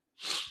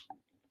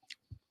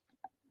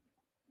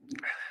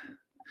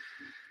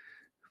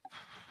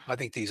 I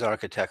think these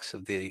architects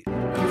of the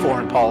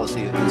foreign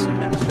policy of this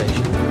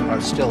administration are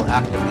still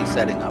actively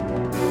setting up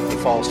a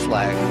false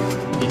flag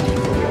for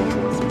World War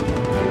III.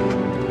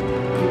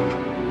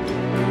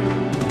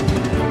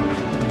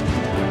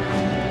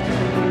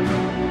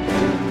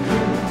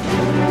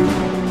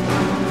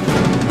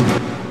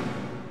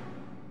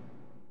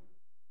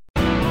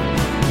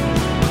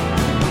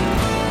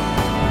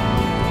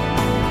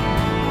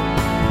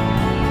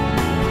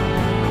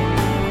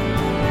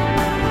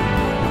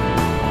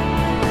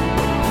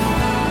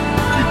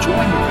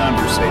 Join the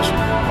conversation.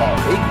 Call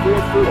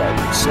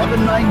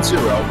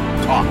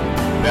 844-790-TALK.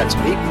 That's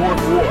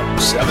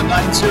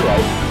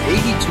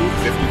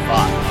 844-790-8255.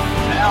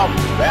 Now,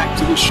 back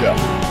to the show.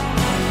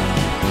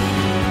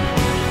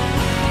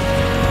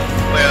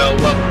 Well,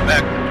 welcome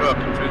back to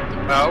Talking Truth to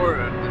Power.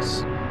 And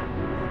it's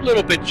a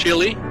little bit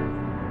chilly.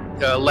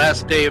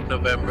 Last day of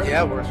November.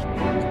 Yeah, we're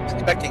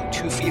expecting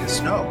 2 feet of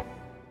snow.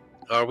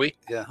 Are we?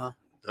 Yeah, huh?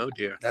 Oh,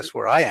 dear. That's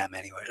where I am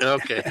anyway.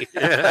 Okay.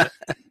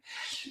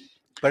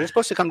 But it's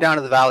supposed to come down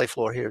to the valley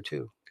floor here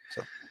too.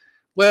 So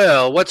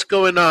Well, what's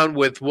going on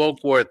with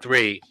Woke War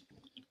 3?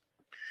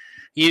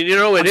 You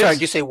know, I'm sorry,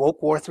 did you say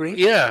Woke War 3?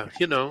 Yeah,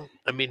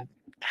 I mean,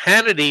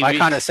 Hannity. I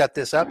kind of set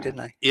this up,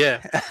 didn't I?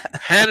 Yeah,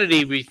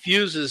 Hannity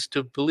refuses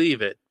to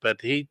believe it, but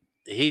he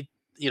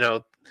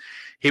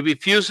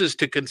refuses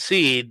to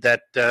concede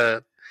that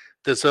the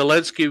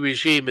Zelensky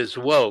regime is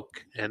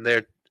woke, and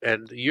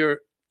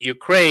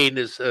Ukraine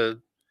is,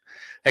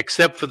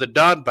 except for the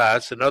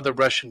Donbass and other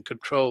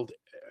Russian-controlled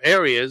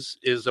areas,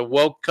 is a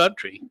woke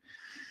country,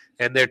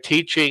 and they're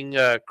teaching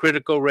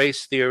critical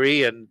race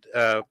theory and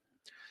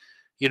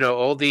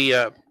all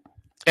the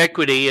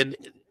equity in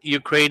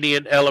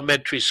Ukrainian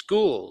elementary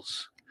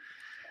schools.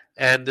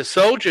 And the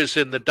soldiers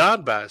in the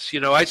Donbass,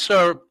 I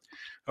saw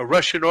a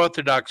Russian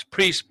Orthodox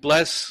priest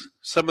bless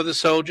some of the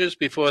soldiers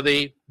before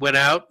they went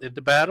out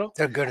into battle.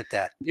 They're good at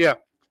that. Yeah.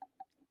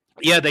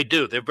 Yeah, they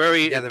do. They're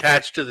very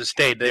attached to the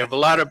state. They have a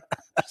lot of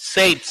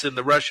saints in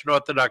the Russian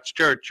Orthodox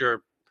Church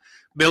or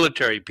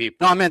military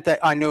people. No, I meant that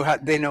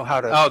they know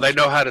how to. Oh, they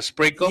know how to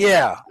sprinkle?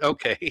 Yeah.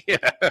 Okay.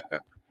 Yeah.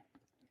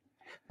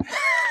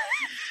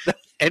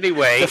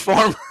 Anyway. The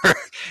former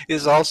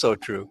is also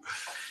true.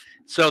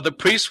 So the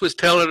priest was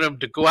telling them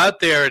to go out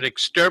there and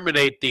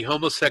exterminate the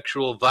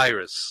homosexual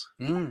virus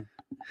when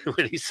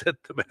he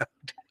sent them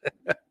out.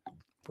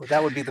 Well,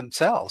 that would be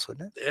themselves,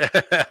 wouldn't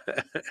it?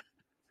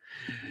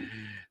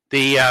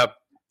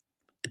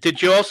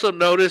 Did you also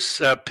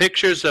notice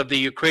pictures of the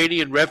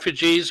Ukrainian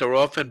refugees are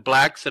often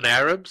blacks and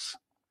Arabs?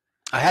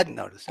 I hadn't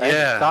noticed. I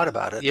hadn't thought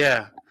about it.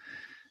 Yeah.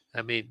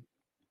 I mean,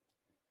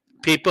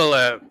 people,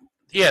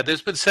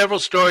 there's been several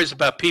stories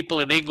about people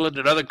in England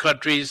and other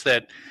countries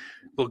that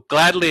will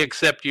gladly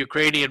accept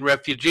Ukrainian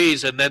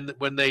refugees, and then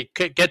when they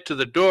get to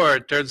the door,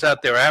 it turns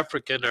out they're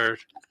African or...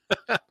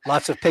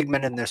 Lots of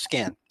pigment in their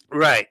skin.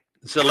 Right.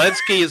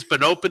 Zelensky has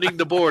been opening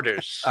the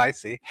borders. I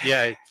see.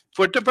 Yeah,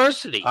 for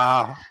diversity.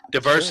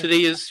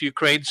 Diversity is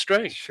Ukraine's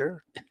strength.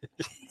 Sure.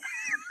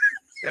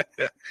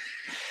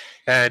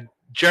 And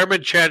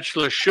German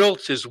Chancellor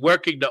Schultz is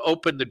working to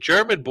open the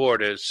German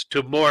borders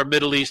to more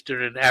Middle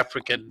Eastern and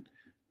African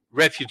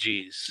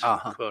refugees,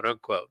 quote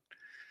unquote.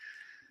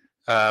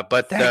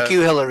 But thank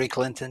you, Hillary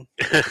Clinton.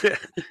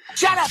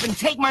 Shut up and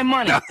take my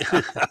money.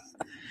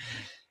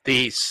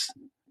 The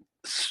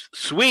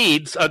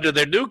Swedes, under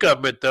their new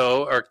government,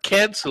 though, are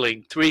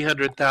canceling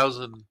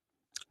 300,000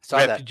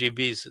 refugee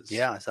visas.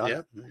 Yeah, I saw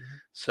that.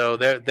 So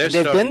they've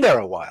been there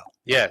a while.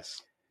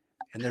 Yes.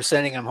 And they're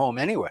sending them home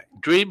anyway.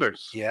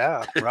 Dreamers.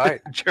 Yeah,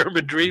 right.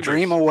 German dreamers.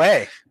 Dream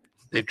away.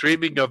 They're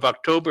dreaming of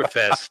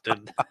Oktoberfest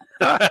and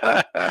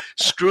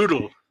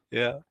strudel.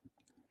 Yeah.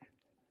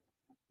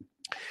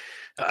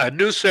 A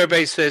new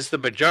survey says the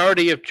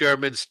majority of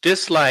Germans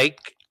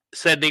dislike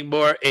sending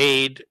more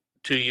aid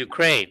to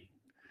Ukraine.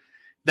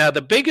 Now,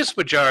 the biggest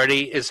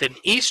majority is in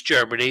East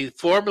Germany,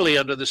 formerly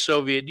under the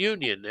Soviet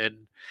Union.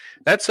 And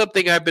that's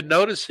something I've been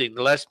noticing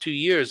the last 2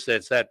 years,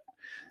 that's that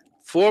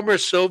former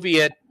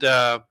Soviet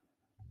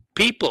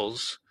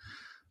peoples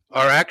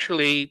are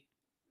actually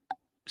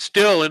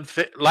still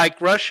like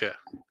Russia,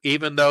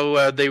 even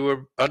though they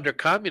were under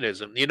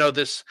communism. You know,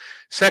 this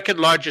second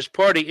largest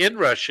party in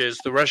Russia is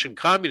the Russian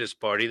Communist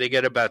Party. They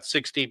get about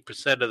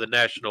 16% of the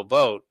national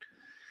vote.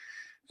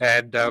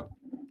 And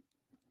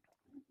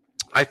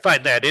I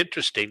find that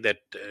interesting that...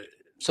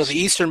 so the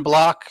Eastern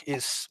Bloc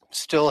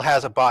still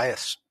has a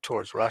bias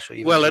towards Russia.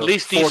 Even well, at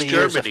least East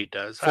Germany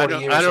does. I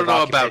don't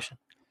know about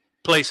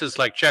places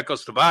like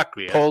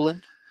Czechoslovakia.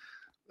 Poland?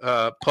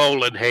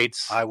 Poland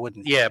hates. I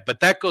wouldn't. Yeah,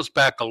 but that goes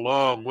back a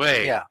long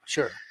way. Yeah,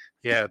 sure.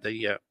 Yeah,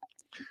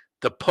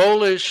 the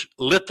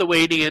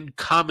Polish-Lithuanian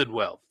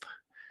Commonwealth.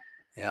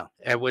 Yeah.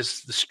 It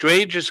was the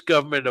strangest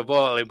government of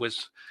all. It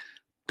was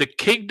the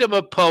Kingdom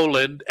of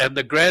Poland and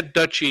the Grand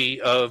Duchy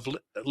of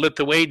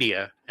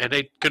Lithuania, and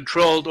it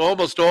controlled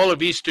almost all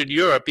of Eastern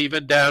Europe,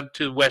 even down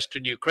to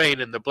Western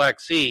Ukraine and the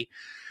Black Sea.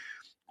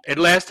 It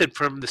lasted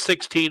from the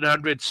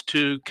 1600s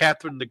to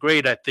Catherine the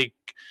Great, I think,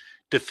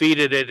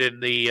 defeated it in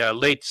the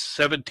late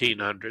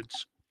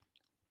 1700s.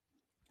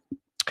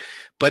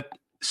 But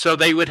so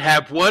they would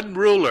have one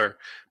ruler,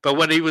 but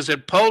when he was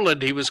in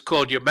Poland, he was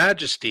called Your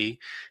Majesty,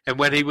 and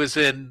when he was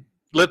in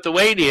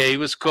Lithuania, he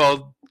was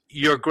called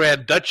Your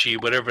Grand Duchy,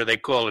 whatever they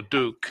call a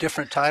duke.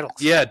 Different titles.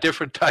 Yeah,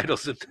 different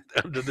titles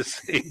under the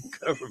same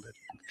government.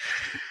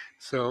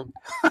 So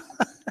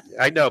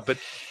I know, but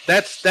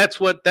that's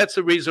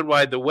the reason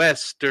why the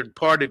western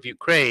part of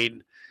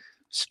Ukraine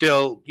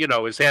still, you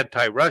know, is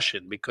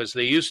anti-Russian, because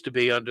they used to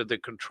be under the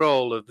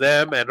control of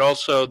them and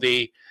also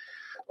the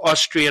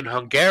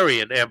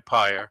Austrian-Hungarian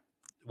Empire,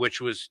 which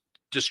was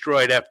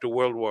destroyed after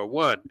World War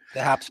I.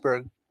 The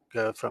Habsburg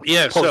from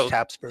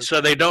post-Habsburg.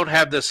 So they don't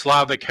have the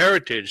Slavic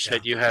heritage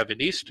that you have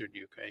in Eastern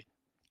Ukraine.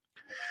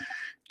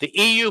 The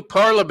EU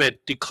Parliament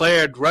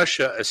declared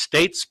Russia a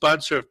state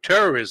sponsor of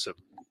terrorism.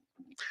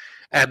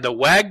 And the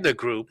Wagner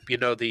Group, you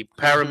know, the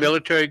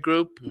paramilitary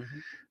group,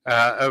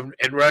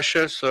 in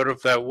Russia, sort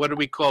of, what do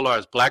we call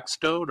ours?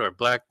 Blackstone or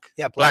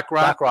BlackRock?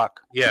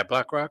 BlackRock. Yeah,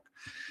 BlackRock.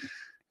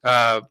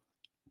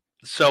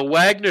 So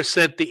Wagner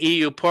sent the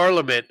EU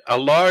Parliament a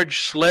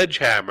large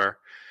sledgehammer,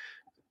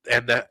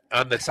 and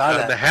on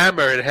the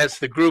hammer it has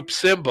the group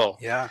symbol.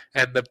 Yeah.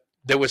 And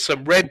there was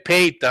some red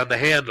paint on the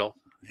handle.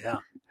 Yeah.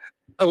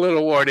 A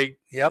little warning.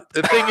 Yep.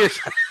 The thing is,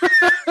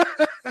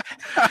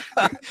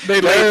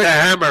 they laid the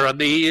hammer on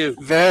the EU.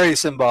 Very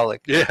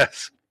symbolic.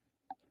 Yes.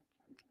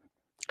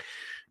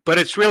 But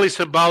it's really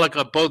symbolic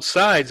on both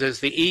sides,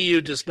 as the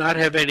EU does not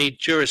have any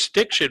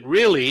jurisdiction,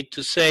 really,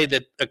 to say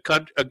that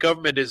a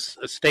government is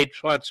a state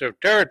sponsor of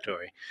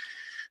territory.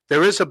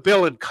 There is a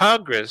bill in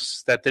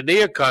Congress that the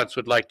neocons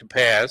would like to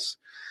pass,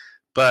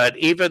 but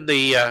even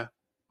the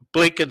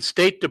Blinken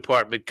State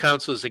Department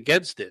counsels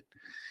against it.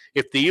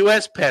 If the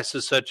U.S.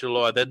 passes such a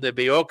law, then there'd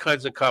be all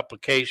kinds of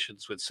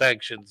complications with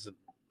sanctions and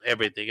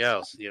everything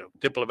else, you know,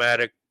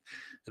 diplomatic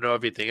and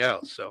everything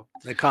else. So,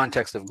 in the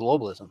context of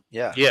globalism,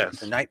 yeah, yes,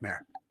 it's a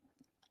nightmare.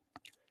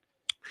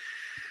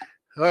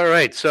 All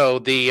right, so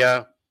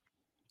the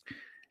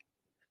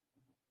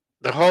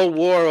whole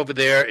war over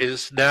there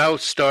is now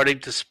starting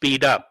to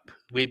speed up.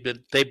 They've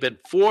been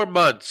 4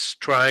 months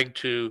trying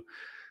to.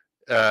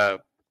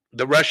 The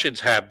Russians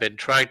have been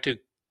trying to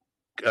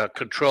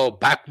control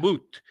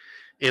Bakhmut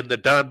in the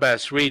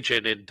Donbass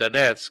region in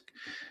Donetsk,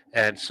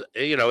 and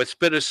you know it's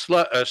been a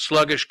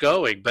sluggish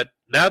going. But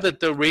now that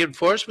the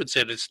reinforcements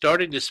in, it's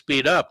starting to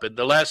speed up. In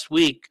the last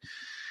week,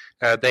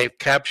 they've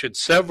captured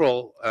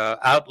several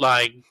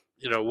outlying,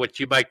 you know, what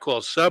you might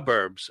call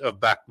suburbs of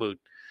Bakhmut,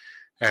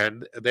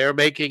 and they're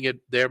making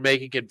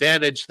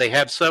advantage. They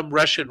have some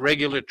Russian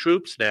regular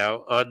troops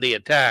now on the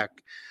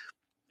attack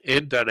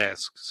in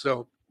Donetsk.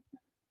 So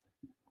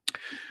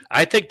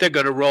I think they're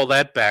going to roll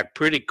that back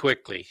pretty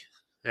quickly.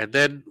 And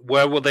then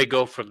where will they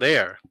go from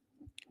there?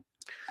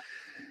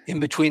 In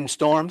between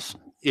storms?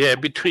 Yeah, in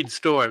between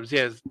storms,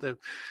 yes.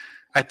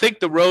 I think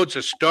the roads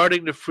are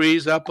starting to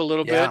freeze up a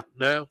little bit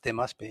now. They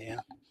must be, yeah.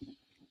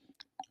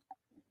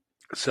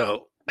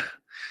 So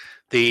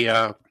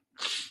there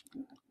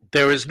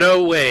is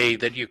no way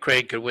that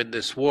Ukraine can win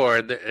this war,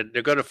 and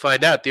they're going to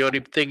find out. The only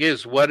thing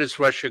is, what is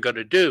Russia going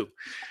to do?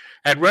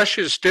 And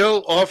Russia is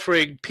still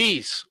offering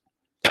peace.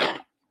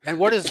 And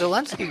what is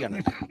Zelensky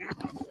going to do?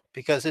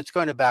 Because it's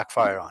going to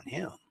backfire on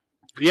him.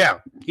 Yeah,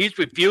 he's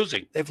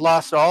refusing. They've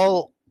lost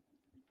all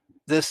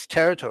this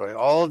territory,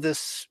 all of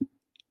this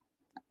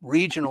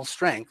regional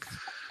strength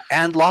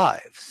and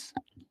lives.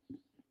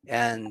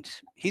 And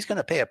he's going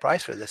to pay a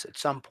price for this at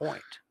some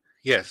point.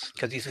 Yes.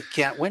 Because he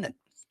can't win it.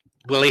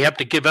 Will he have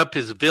to give up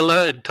his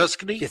villa in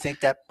Tuscany? You think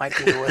that might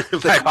be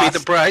the, Might be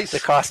the price? The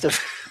cost of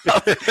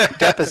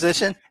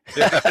deposition?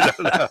 I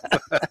don't know.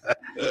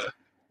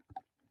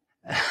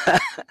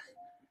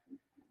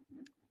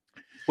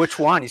 Which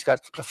one? He's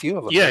got a few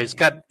of them. Yeah, he's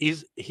got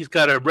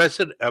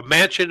a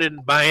mansion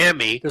in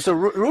Miami. There's a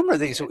rumor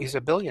that he's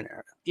a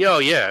billionaire. Oh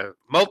yeah,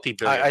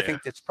 multi-billionaire. I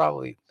think it's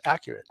probably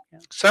accurate. Yeah.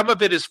 Some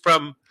of it is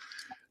from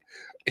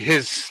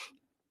his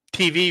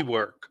TV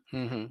work,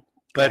 Mm-hmm.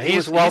 but he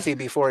was wealthy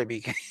before he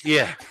became.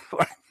 Yeah.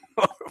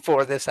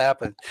 Before this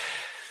happened.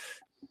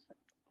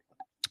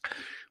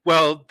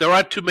 Well, there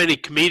aren't too many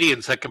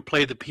comedians that can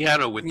play the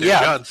piano with their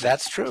Yeah, Johnson.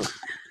 that's true.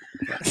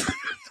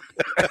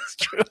 That's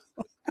true.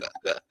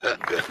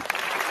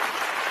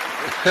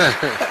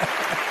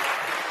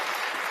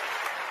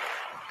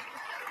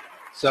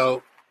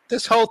 So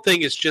this whole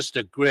thing is just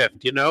a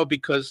grift,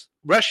 because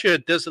Russia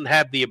doesn't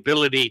have the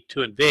ability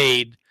to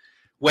invade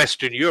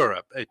Western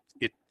Europe.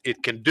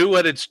 It can do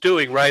what it's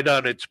doing right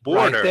on its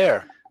border. Right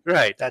there.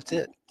 Right. That's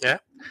it. Yeah.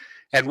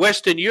 And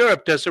Western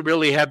Europe doesn't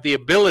really have the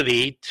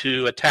ability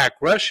to attack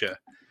Russia.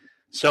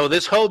 So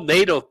this whole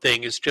NATO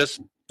thing is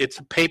it's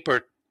a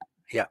paper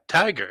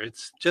tiger.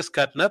 It's just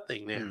got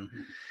nothing there.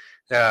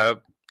 Mm-hmm.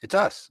 It's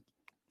us.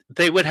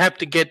 They would have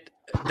to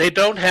they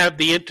don't have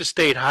the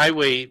interstate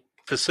highway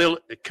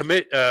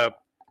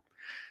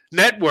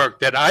network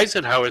that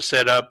Eisenhower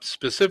set up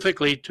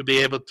specifically to be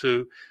able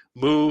to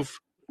move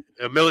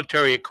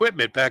military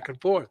equipment back and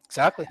forth.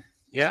 Exactly.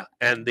 Yeah.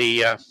 And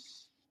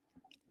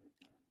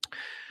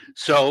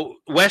so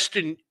most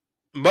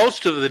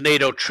of the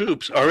NATO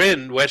troops are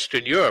in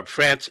Western Europe,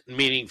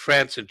 meaning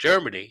France and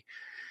Germany.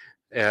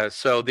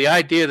 So the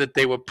idea that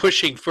they were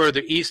pushing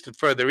further east,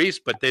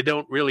 but they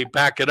don't really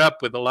back it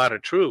up with a lot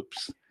of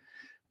troops.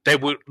 They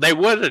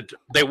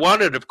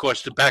wanted, of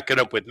course, to back it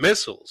up with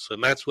missiles,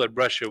 and that's what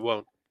Russia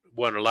won't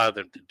allow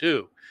them to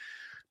do.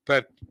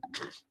 But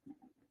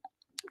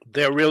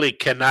there really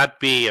cannot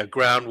be a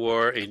ground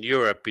war in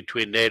Europe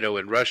between NATO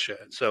and Russia.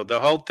 So the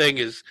whole thing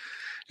is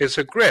a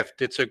grift.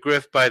 It's a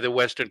grift by the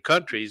Western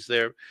countries.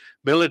 Their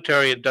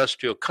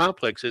military-industrial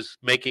complex is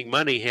making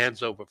money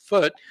hands over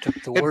foot.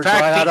 Took the In words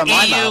fact, right out the of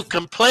my EU mouth.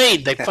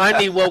 complained. They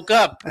finally woke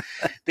up.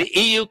 The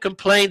EU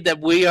complained that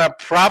we are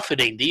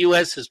profiting. The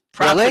U.S. is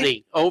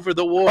profiting over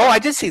the war. Oh, I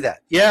did see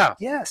that. Yeah.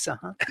 Yes.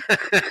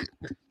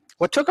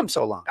 What took them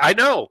so long? I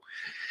know.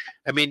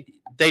 I mean,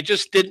 they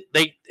just didn't.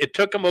 It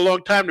took them a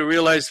long time to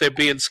realize they're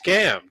being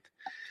scammed.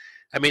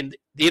 I mean,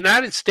 the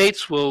United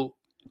States will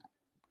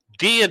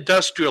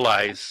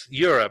deindustrialize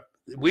Europe.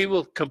 We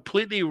will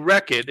completely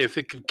wreck it if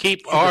it can keep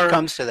It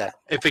comes to that.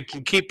 if it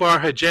can keep our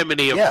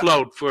hegemony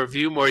afloat for a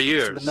few more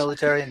years. The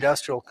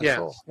military-industrial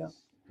control. Yeah.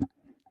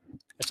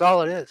 That's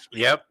all it is.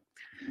 Yep.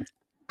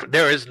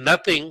 There is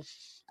nothing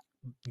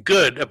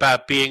good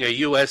about being a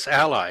U.S.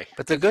 ally.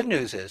 But the good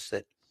news is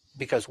that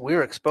because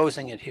we're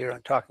exposing it here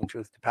on Talking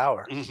Truth to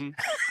Power,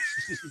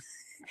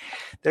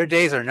 their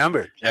days are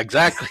numbered.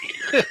 Exactly.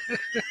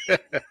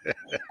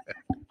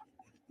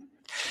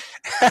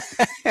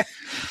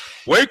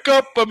 Wake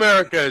up,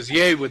 America, as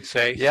Ye would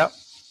say. Yep.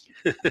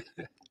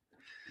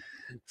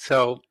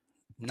 So,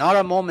 not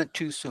a moment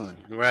too soon.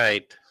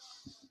 Right.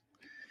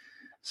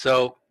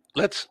 So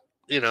let's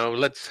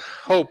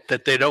hope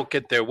that they don't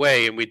get their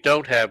way and we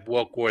don't have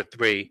World War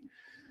III.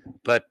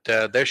 But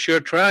they're sure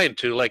trying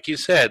to. Like you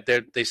said,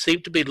 they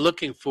seem to be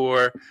looking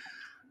for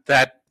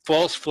that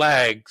false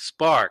flag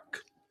spark,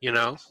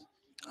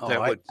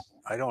 Oh,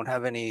 I don't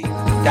have any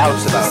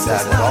doubts about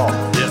that at all.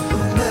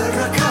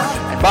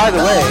 Yeah. And by the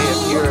way,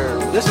 if you're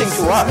listening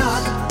to us,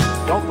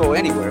 don't go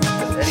anywhere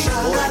because Eddie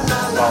Floyd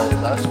follows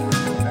us.